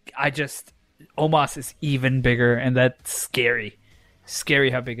 I just Omos is even bigger, and that's scary. Scary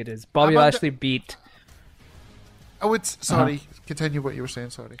how big it is. Bobby Lashley beat. Sorry, continue what you were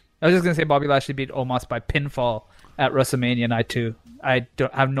saying. Sorry. I was just gonna say Bobby Lashley beat Omos by pinfall at WrestleMania Night 2. I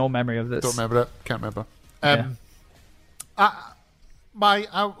don't have no memory of this. Don't remember it. Can't remember.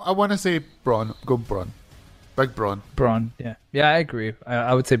 I want to say Braun. Go Braun. Big Braun. Braun, yeah. Yeah, I agree.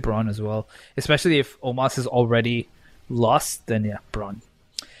 I would say Braun as well. Especially if Omos is already lost, then yeah, Braun.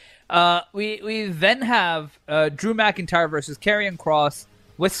 We then have Drew McIntyre versus Karrion Kross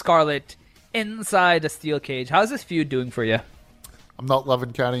with Scarlett inside a steel cage. How's this feud doing for you? I'm not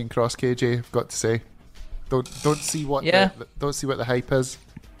loving Karrion Kross, KJ. I've got to say, don't see what the hype is.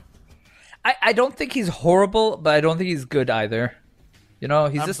 I don't think he's horrible, but I don't think he's good either. You know,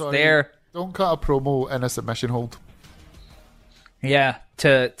 he's there. Don't cut a promo in a submission hold. Yeah,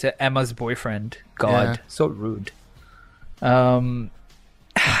 to Emma's boyfriend. God, so rude. I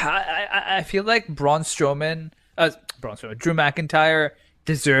feel like Drew McIntyre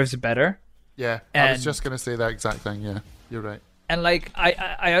deserves better. Yeah, I was just gonna say that exact thing. Yeah, you're right. And like,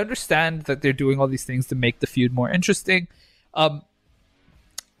 I understand that they're doing all these things to make the feud more interesting.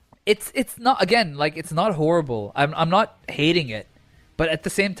 It's not, again, like, it's not horrible. I'm not hating it, but at the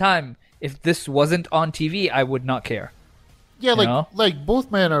same time, if this wasn't on TV, I would not care. Yeah, like both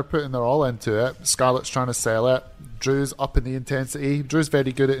men are putting their all into it. Scarlett's trying to sell it. Drew's up in the intensity. Drew's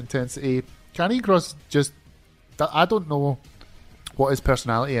very good at intensity. Karrion Kross just, I don't know what his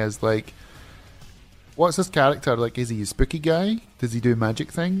personality is. Like, what's his character? Like, is he a spooky guy? Does he do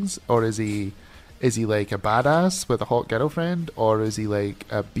magic things? Or is he like a badass with a hot girlfriend? Or is he like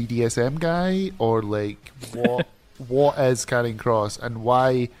a BDSM guy? Or like, what is Karrion Kross? And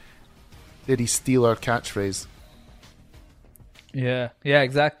why did he steal our catchphrase? Yeah,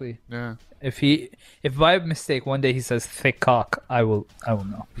 exactly. Yeah. If by mistake one day he says thick cock, I will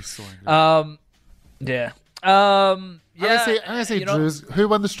know. He's so angry. Yeah. I'm gonna say Drew's. Who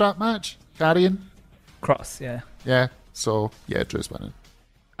won the strap match? Karrion? Kross, yeah. Yeah. So yeah, Drew's winning.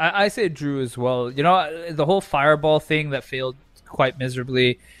 I say Drew as well. You know, the whole fireball thing that failed quite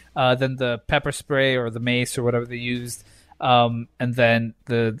miserably. Then the pepper spray or the mace or whatever they used. And then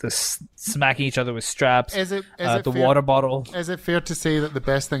the smacking each other with straps. Is it the fair, water bottle? Is it fair to say that the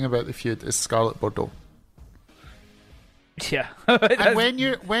best thing about the feud is Scarlett Bordeaux? Yeah. And when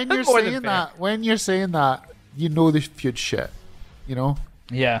you're saying that, you know the feud shit. You know?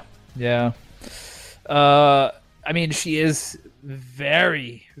 Yeah. I mean, she is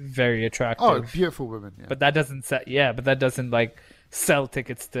very, very attractive. Oh, beautiful woman. Yeah. But that doesn't like sell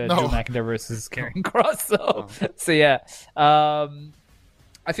tickets to Drew McIntyre versus Karrion Kross. So yeah.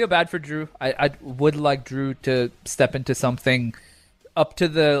 I feel bad for Drew. I would like Drew to step into something up to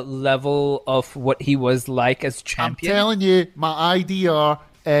the level of what he was like as champion. I'm telling you, my idea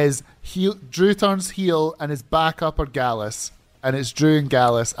is Drew turns heel and his backup are Gallus. And it's Drew and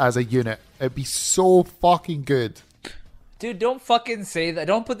Gallus as a unit. It'd be so fucking good. Dude, don't fucking say that.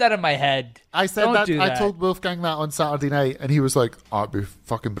 Don't put that in my head. I said don't that. Do I told Wolfgang that on Saturday night, and he was like, "Oh, it'd be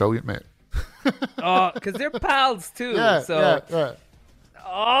fucking brilliant, mate." Oh, because they're pals too. Yeah.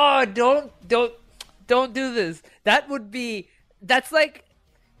 Oh, don't do this. That's like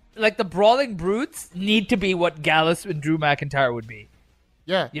the Brawling Brutes need to be what Gallus and Drew McIntyre would be.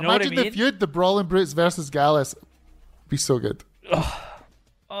 Yeah, you know what I mean? Imagine the feud, the Brawling Brutes versus Gallus. Be so good.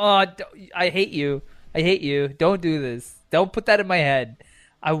 Oh, I hate you. Don't do this. Don't put that in my head.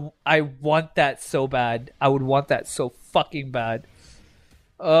 I want that so bad. I would want that so fucking bad.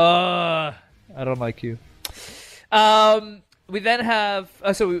 I don't like you. We then have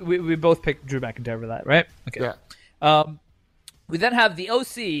so we both picked Drew McIntyre for that, right? Okay. Yeah. We then have the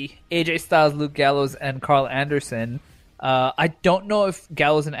OC, AJ Styles, Luke Gallows, and Carl Anderson. I don't know if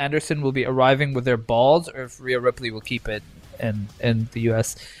Gallows and Anderson will be arriving with their balls or if Rhea Ripley will keep it in the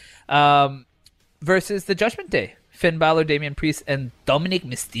US. Versus the Judgment Day. Finn Balor, Damian Priest, and Dominic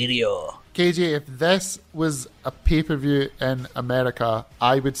Mysterio. KJ, if this was a pay-per-view in America,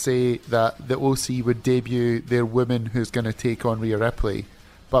 I would say that the OC would debut their woman who's going to take on Rhea Ripley.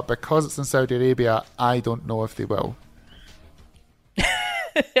 But because it's in Saudi Arabia, I don't know if they will.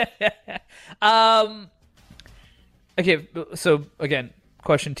 Okay, so again,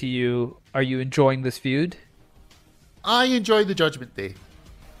 question to you. Are you enjoying this feud? I enjoy the Judgment Day.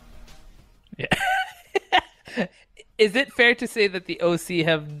 Yeah. Is it fair to say that the OC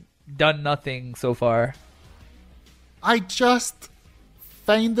have done nothing so far? I just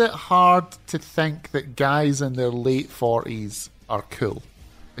find it hard to think that guys in their late 40s are cool,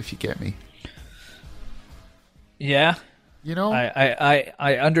 if you get me. Yeah. You know? I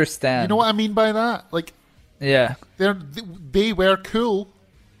understand. You know what I mean by that? Like, Yeah. They were cool.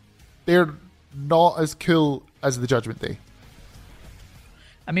 They're not as cool as the Judgment Day.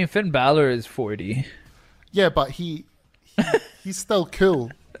 I mean, Finn Balor is 40. Yeah, but he's still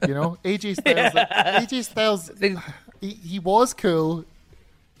cool. You know, AJ Styles. He was cool.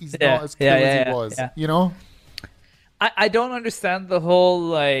 He's not as cool as he was. Yeah. You know. I don't understand the whole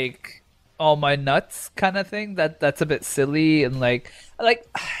like all my nuts kind of thing. That's a bit silly and like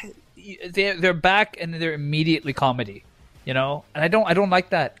they're back and they're immediately comedy, you know. And I don't like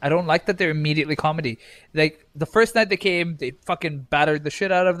that. I don't like that they're immediately comedy. Like the first night they came, they fucking battered the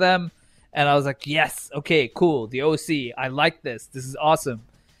shit out of them, and I was like, yes, okay, cool. The OC, I like this. This is awesome.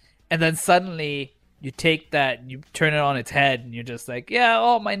 And then suddenly you take that and you turn it on its head, and you're just like, yeah,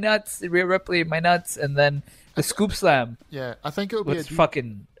 oh my nuts, Rhea Ripley, my nuts, and then the scoop slam. Yeah, I think it'll be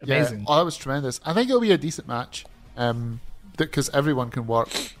fucking amazing. Yeah, oh, that was tremendous. I think it'll be a decent match, because everyone can work.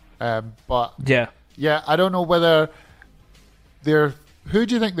 But yeah, I don't know whether they're. Who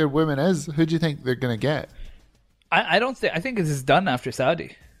do you think their women is? Who do you think they're gonna get? I don't think. I think this is done after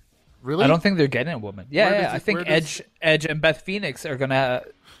Saudi. Really? I don't think they're getting a woman. I think Edge and Beth Phoenix are gonna.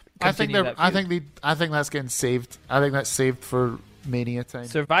 I think that's getting saved. I think that's saved for Mania time.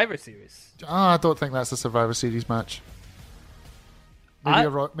 Survivor Series. I don't think that's a Survivor Series match. Maybe a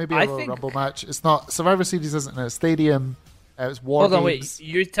Royal Rumble match. It's not. Survivor Series isn't in a stadium. It's War Games. Hold on, wait.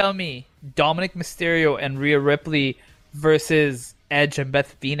 You're telling me Dominic Mysterio and Rhea Ripley versus Edge and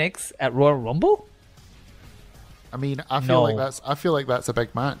Beth Phoenix at Royal Rumble? I mean, I feel like that's a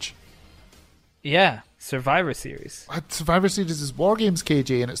big match. Yeah, Survivor Series. Survivor Series is War Games,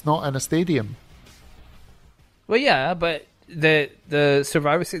 KJ, and it's not in a stadium. Well, yeah, but the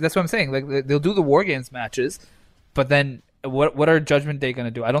Survivor Series, that's what I'm saying. Like they'll do the War Games matches, but then what are Judgment Day going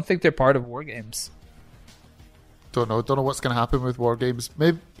to do? I don't think they're part of War Games. Don't know what's going to happen with War Games.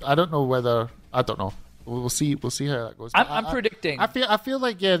 Maybe I don't know. We'll see how that goes. I'm predicting. I feel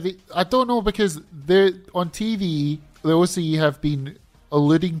like I don't know, because they on TV the OC have been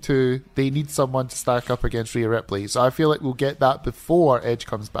alluding to they need someone to stack up against Rhea Ripley. So I feel like we'll get that before Edge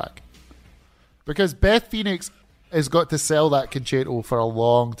comes back, because Beth Phoenix has got to sell that Concerto for a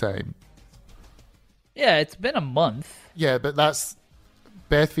long time. Yeah, it's been a month. Yeah, but that's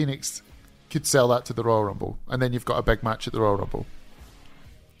Beth Phoenix could sell that to the Royal Rumble, and then you've got a big match at the Royal Rumble.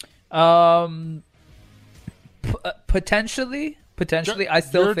 Potentially, I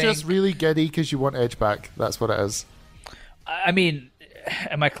still you're think just really giddy because you want Edge back. That's what it is. I mean,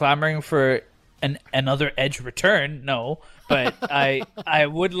 am I clamoring for another Edge return? No, but I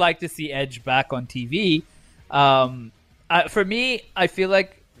would like to see Edge back on TV. For me, I feel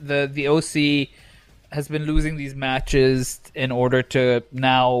like the OC has been losing these matches in order to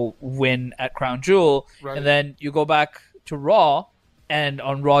now win at Crown Jewel, right. And then you go back to Raw, and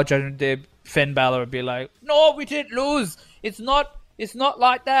on Raw Judgment Day, Finn Balor would be like, "No, we didn't lose. It's not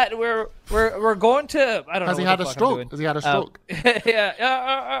like that. We're going to." I don't know. Has he had a stroke? Has he had a stroke?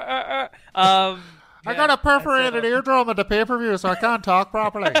 Yeah. I got a perforated eardrum at the pay-per-view, so I can't talk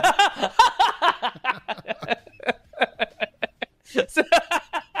properly.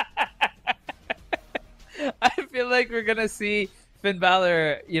 I feel like we're gonna see Finn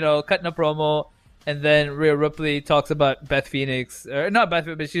Balor, cutting a promo, and then Rhea Ripley talks about Beth Phoenix, or not Beth,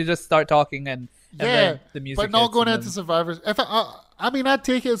 but she just start talking, and then the music. But not going into Survivor. I'd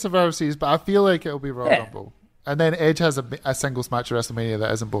take it as Survivor Series, but I feel like it'll be Royal Rumble, and then Edge has a singles match at WrestleMania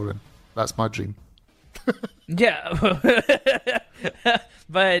that isn't boring. That's my dream. Yeah,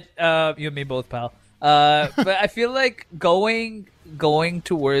 but you and me both, pal. But I feel like going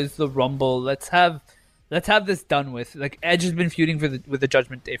towards the Rumble. Let's have this done with. Like, Edge has been feuding with the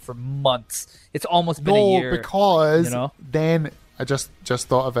Judgment Day for months. It's almost been a year. Because then I just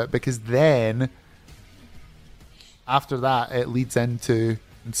thought of it, because then after that it leads into,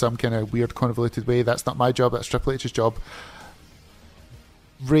 in some kind of weird convoluted way, that's not my job, that's Triple H's job,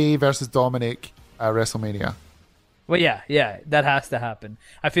 Ray versus Dominic at WrestleMania. Well, yeah, that has to happen.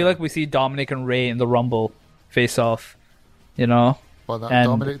 I feel like we see Dominic and Ray in the Rumble face off, Well,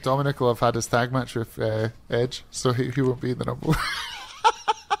 Dominic will have had his tag match with Edge, so he won't be in the Rumble.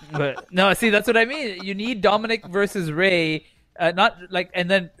 But no, see, that's what I mean. You need Dominic versus Ray, and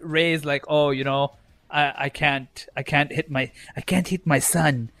then Ray is like, oh, I can't hit my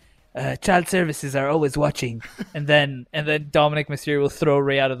son. Child services are always watching, and then Dominic Mysterio will throw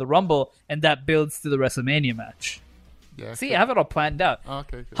Ray out of the Rumble, and that builds to the WrestleMania match. Yeah, see, I have it all planned out.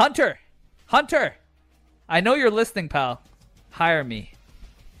 Okay, good. Hunter, I know you're listening, pal. Hire me.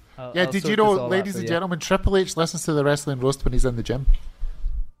 I'll did you know, ladies and gentlemen, Triple H listens to the Wrestling Roast when he's in the gym?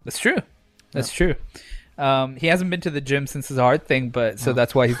 That's true. That's true. He hasn't been to the gym since his heart thing, but so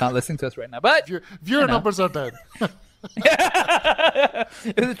that's why he's not listening to us right now. But Viewer numbers are down.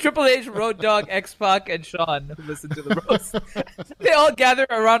 it was Triple H, Road Dogg, X-Pac, and Sean who listened to the roast. They all gather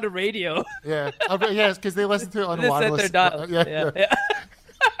around a radio. Yeah, yes, because they listen to it on They set wireless. their dial. Yeah.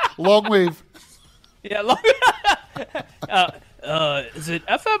 Long wave. Yeah, long. Is it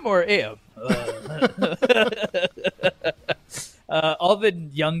FM or AM? All the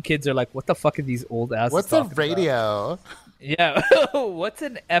young kids are like, "What the fuck are these old asses?" What's a talking about?" radio? Yeah, what's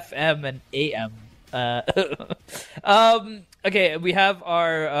an FM and AM? Okay, we have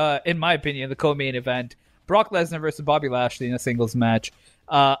our, in my opinion, the co-main event: Brock Lesnar versus Bobby Lashley in a singles match.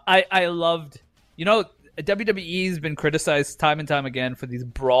 I loved, WWE's been criticized time and time again for these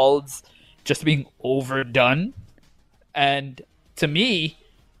brawls just being overdone, and to me,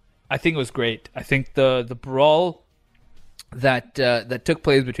 I think it was great. I think the brawl that took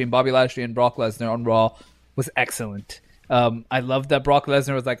place between Bobby Lashley and Brock Lesnar on Raw was excellent. I loved that Brock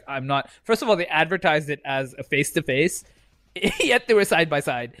Lesnar was like, I'm not... First of all, they advertised it as a face-to-face, yet they were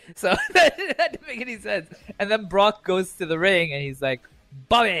side-by-side. So that didn't make any sense. And then Brock goes to the ring, and he's like,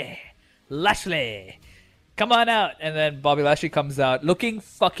 Bobby Lashley, come on out. And then Bobby Lashley comes out looking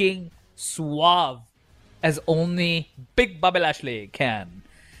fucking suave as only big Bobby Lashley can.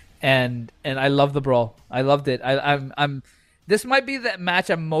 And I love the brawl. I loved it. I'm This might be the match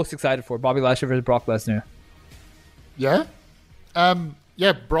I'm most excited for, Bobby Lashley versus Brock Lesnar. Yeah,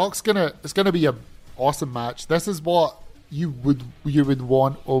 Brock's it's gonna be an awesome match. This is what you would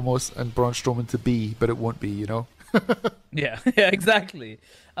want almost in Braun Strowman to be, but it won't be, Yeah, exactly.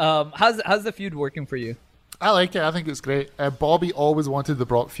 How's the feud working for you? I like it. I think it's great. Bobby always wanted the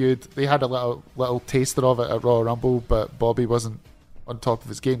Brock feud. They had a little taster of it at Royal Rumble, but Bobby wasn't on top of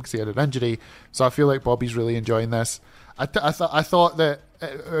his game because he had an injury. So I feel like Bobby's really enjoying this. I thought that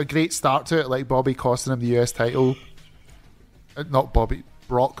a great start to it, like Bobby costing him the US title. Not Bobby,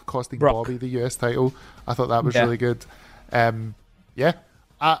 Brock costing Bobby the US title. I thought that was really good. I've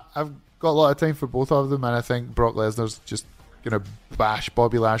got a lot of time for both of them, and I think Brock Lesnar's just gonna bash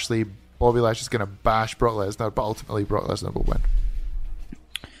Bobby Lashley. Bobby Lashley's gonna bash Brock Lesnar, but ultimately Brock Lesnar will win.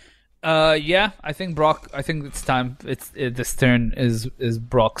 I think Brock. I think it's time. This turn is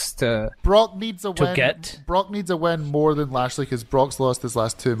Brock's to. Brock needs a win. Get. Brock needs a win more than Lashley because Brock's lost his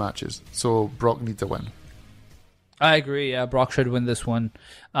last 2 matches, so Brock needs a win. I agree. Yeah, Brock should win this one.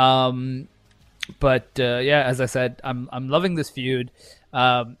 But as I said, I'm loving this feud.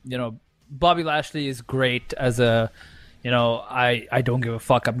 Bobby Lashley is great as a, I don't give a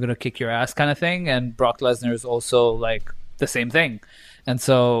fuck, I'm gonna kick your ass kind of thing, and Brock Lesnar is also like the same thing. And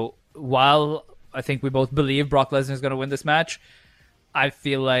so while I think we both believe Brock Lesnar is gonna win this match, I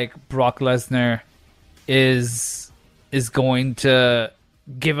feel like Brock Lesnar is going to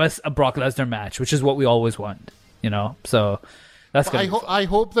give us a Brock Lesnar match, which is what we always want. So that's good. I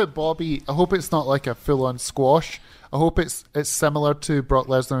hope that Bobby. I hope it's not like a full-on squash. I hope it's similar to Brock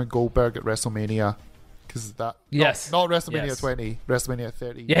Lesnar and Goldberg at WrestleMania, because that. Yes. Not WrestleMania 20. WrestleMania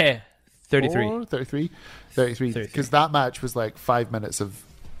 30. Yeah. 33. 33. Because that match was like 5 minutes of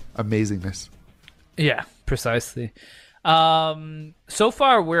amazingness. Yeah, precisely. So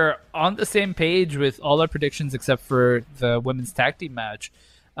far, we're on the same page with all our predictions except for the women's tag team match.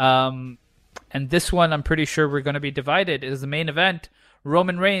 And this one, I'm pretty sure we're going to be divided. It is the main event: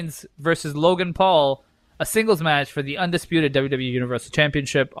 Roman Reigns versus Logan Paul, a singles match for the undisputed WWE Universal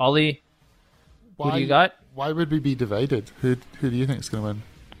Championship. Ollie, who do you got? Why would we be divided? Who do you think is going to win?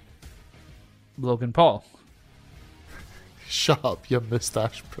 Logan Paul. Shut up, you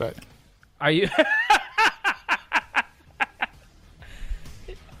mustache prick. Are you?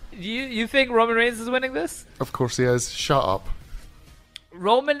 You think Roman Reigns is winning this? Of course he is. Shut up.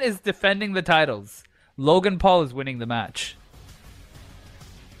 Roman is defending the titles. Logan Paul is winning the match.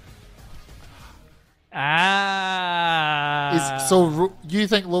 So you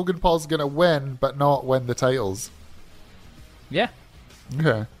think Logan Paul's going to win, but not win the titles? Yeah.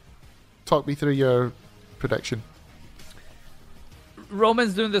 Okay. Talk me through your prediction.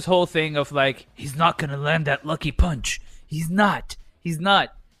 Roman's doing this whole thing of like, he's not going to land that lucky punch. He's not.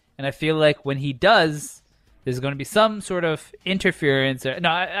 And I feel like when he does, there's going to be some sort of interference. No,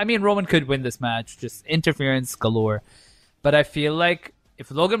 I mean, Roman could win this match, just interference galore. But I feel like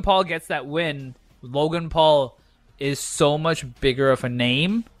if Logan Paul gets that win, Logan Paul is so much bigger of a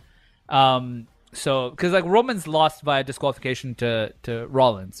name. Because like Roman's lost via disqualification to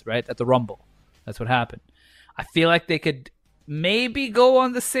Rollins, right, at the Rumble. That's what happened. I feel like they could maybe go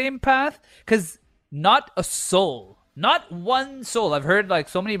on the same path, because not one soul. I've heard like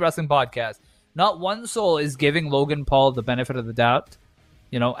so many wrestling podcasts. Not one soul is giving Logan Paul the benefit of the doubt,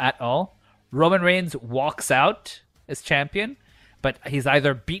 at all. Roman Reigns walks out as champion, but he's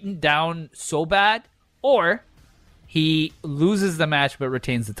either beaten down so bad or he loses the match but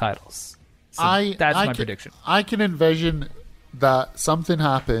retains the titles. So that's my prediction. I can envision that something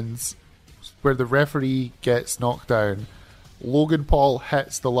happens where the referee gets knocked down, Logan Paul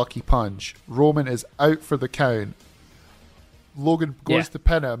hits the lucky punch, Roman is out for the count, Logan goes to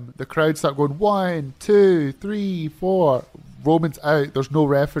pin him, the crowd start going 1, 2, 3, 4, Roman's out, there's no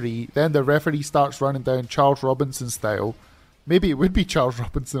referee, then the referee starts running down Charles Robinson style. Maybe it would be Charles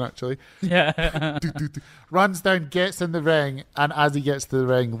Robinson, actually. Yeah. Runs down, gets in the ring, and as he gets to the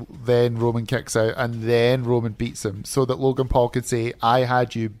ring, then Roman kicks out, and then Roman beats him, so that Logan Paul could say, I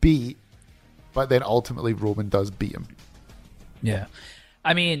had you beat, but then ultimately Roman does beat him. Yeah.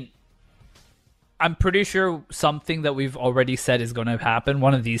 I mean, I'm pretty sure something that we've already said is going to happen,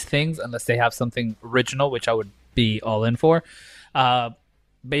 one of these things, unless they have something original, which I would be all in for. But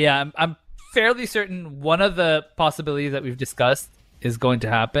yeah, I'm fairly certain one of the possibilities that we've discussed is going to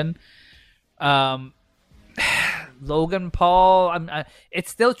happen. Logan Paul,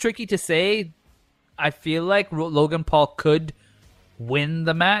 it's still tricky to say. I feel like Logan Paul could win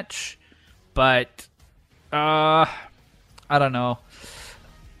the match, but I don't know.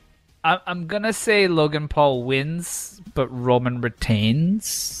 I'm gonna say Logan Paul wins, but Roman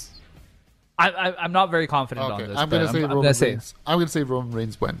retains. I'm not very confident on this. I'm gonna say Roman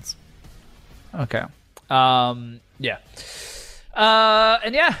Reigns wins. Okay. Yeah.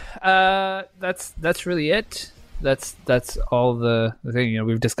 And yeah, that's really it. That's all the thing.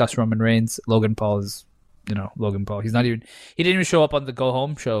 We've discussed Roman Reigns. Logan Paul is, Logan Paul. He didn't even show up on the Go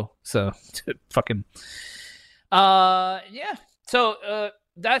Home show. So fucking. Yeah. So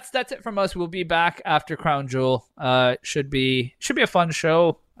that's it from us. We'll be back after Crown Jewel. Should be a fun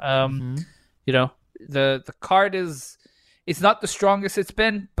show. The card it's not the strongest it's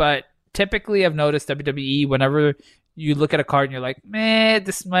been, but typically I've noticed WWE, whenever you look at a card and you're like,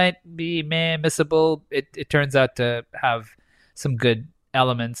 this might be missable, it turns out to have some good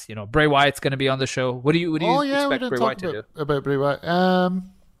elements. Bray Wyatt's going to be on the show. What do you expect Bray Wyatt to do? About Bray Wyatt? I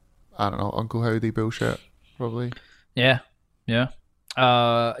don't know, Uncle Howdy bullshit, probably. Yeah.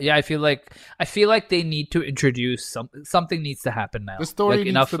 I feel like they need to introduce something needs to happen now. The story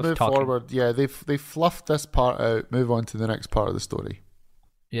needs to move forward. Yeah, they fluffed this part out. Move on to the next part of the story.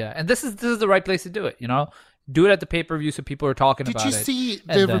 Yeah, and this is the right place to do it. Do it at the pay-per-view so people are talking about it. Did you see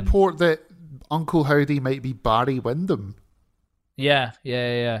the report that Uncle Howdy might be Barry Windham? Yeah.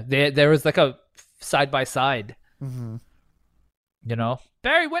 There was like a side-by-side. Mm-hmm.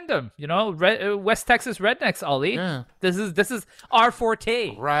 Barry Windham, West Texas Rednecks, Ollie. Yeah. This is our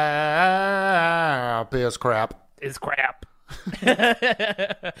forte. Rap is crap. Is crap.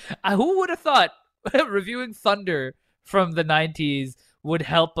 Who would have thought reviewing Thunder from the 90s would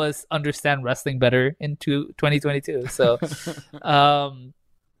help us understand wrestling better into 2022. So,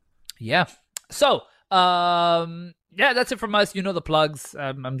 yeah. So, yeah, that's it from us. The plugs.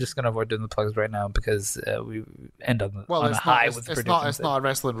 I'm just going to avoid doing the plugs right now because we end on a high with the predictions. It's not a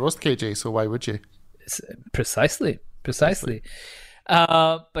wrestling roast, KJ, so why would you? Precisely.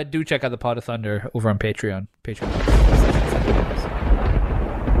 But do check out the Pod of Thunder over on Patreon.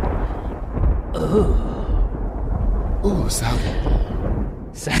 Ooh, salad.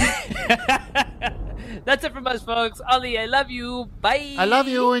 That's it from us, folks. Ollie, I love you. Bye. I love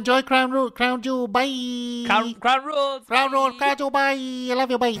you. Enjoy Crown Jewel. Bye. Crown Rules. Crown Jewel. Bye. I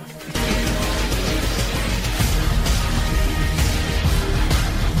love you. Bye.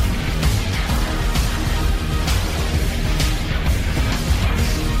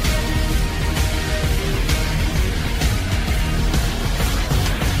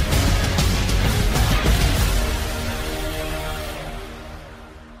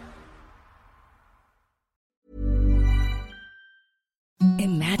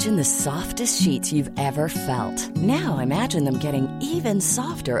 Imagine the softest sheets you've ever felt. Now imagine them getting even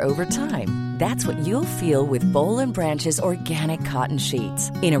softer over time. That's what you'll feel with Boll & Branch's organic cotton sheets.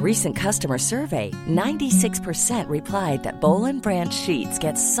 In a recent customer survey, 96% replied that Boll & Branch sheets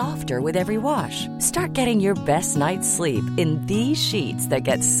get softer with every wash. Start getting your best night's sleep in these sheets that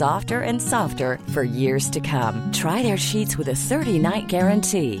get softer and softer for years to come. Try their sheets with a 30-night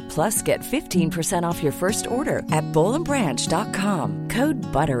guarantee. Plus, get 15% off your first order at bollandbranch.com. Code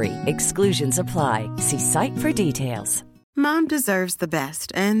BUTTERY. Exclusions apply. See site for details. Mom deserves the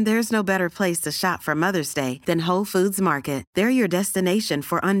best, and there's no better place to shop for Mother's Day than Whole Foods Market. They're your destination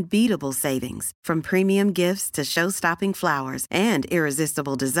for unbeatable savings, from premium gifts to show-stopping flowers and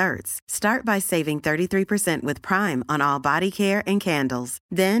irresistible desserts. Start by saving 33% with Prime on all body care and candles.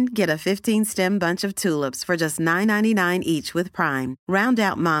 Then get a 15-stem bunch of tulips for just $9.99 each with Prime. Round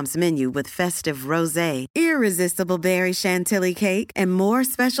out Mom's menu with festive rosé, irresistible berry chantilly cake, and more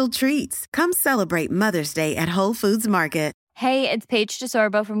special treats. Come celebrate Mother's Day at Whole Foods Market. Hey, it's Paige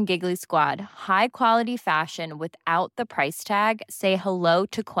DeSorbo from Giggly Squad. High quality fashion without the price tag. Say hello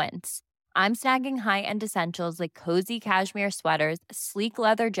to Quince. I'm snagging high-end essentials like cozy cashmere sweaters, sleek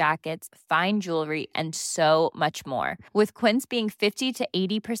leather jackets, fine jewelry, and so much more. With Quince being 50 to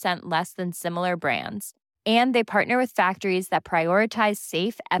 80% less than similar brands. And they partner with factories that prioritize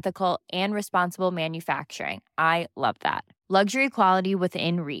safe, ethical, and responsible manufacturing. I love that. Luxury quality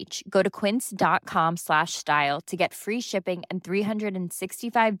within reach. Go to quince.com/style to get free shipping and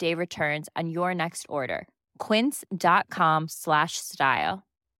 365-day returns on your next order. Quince.com/style.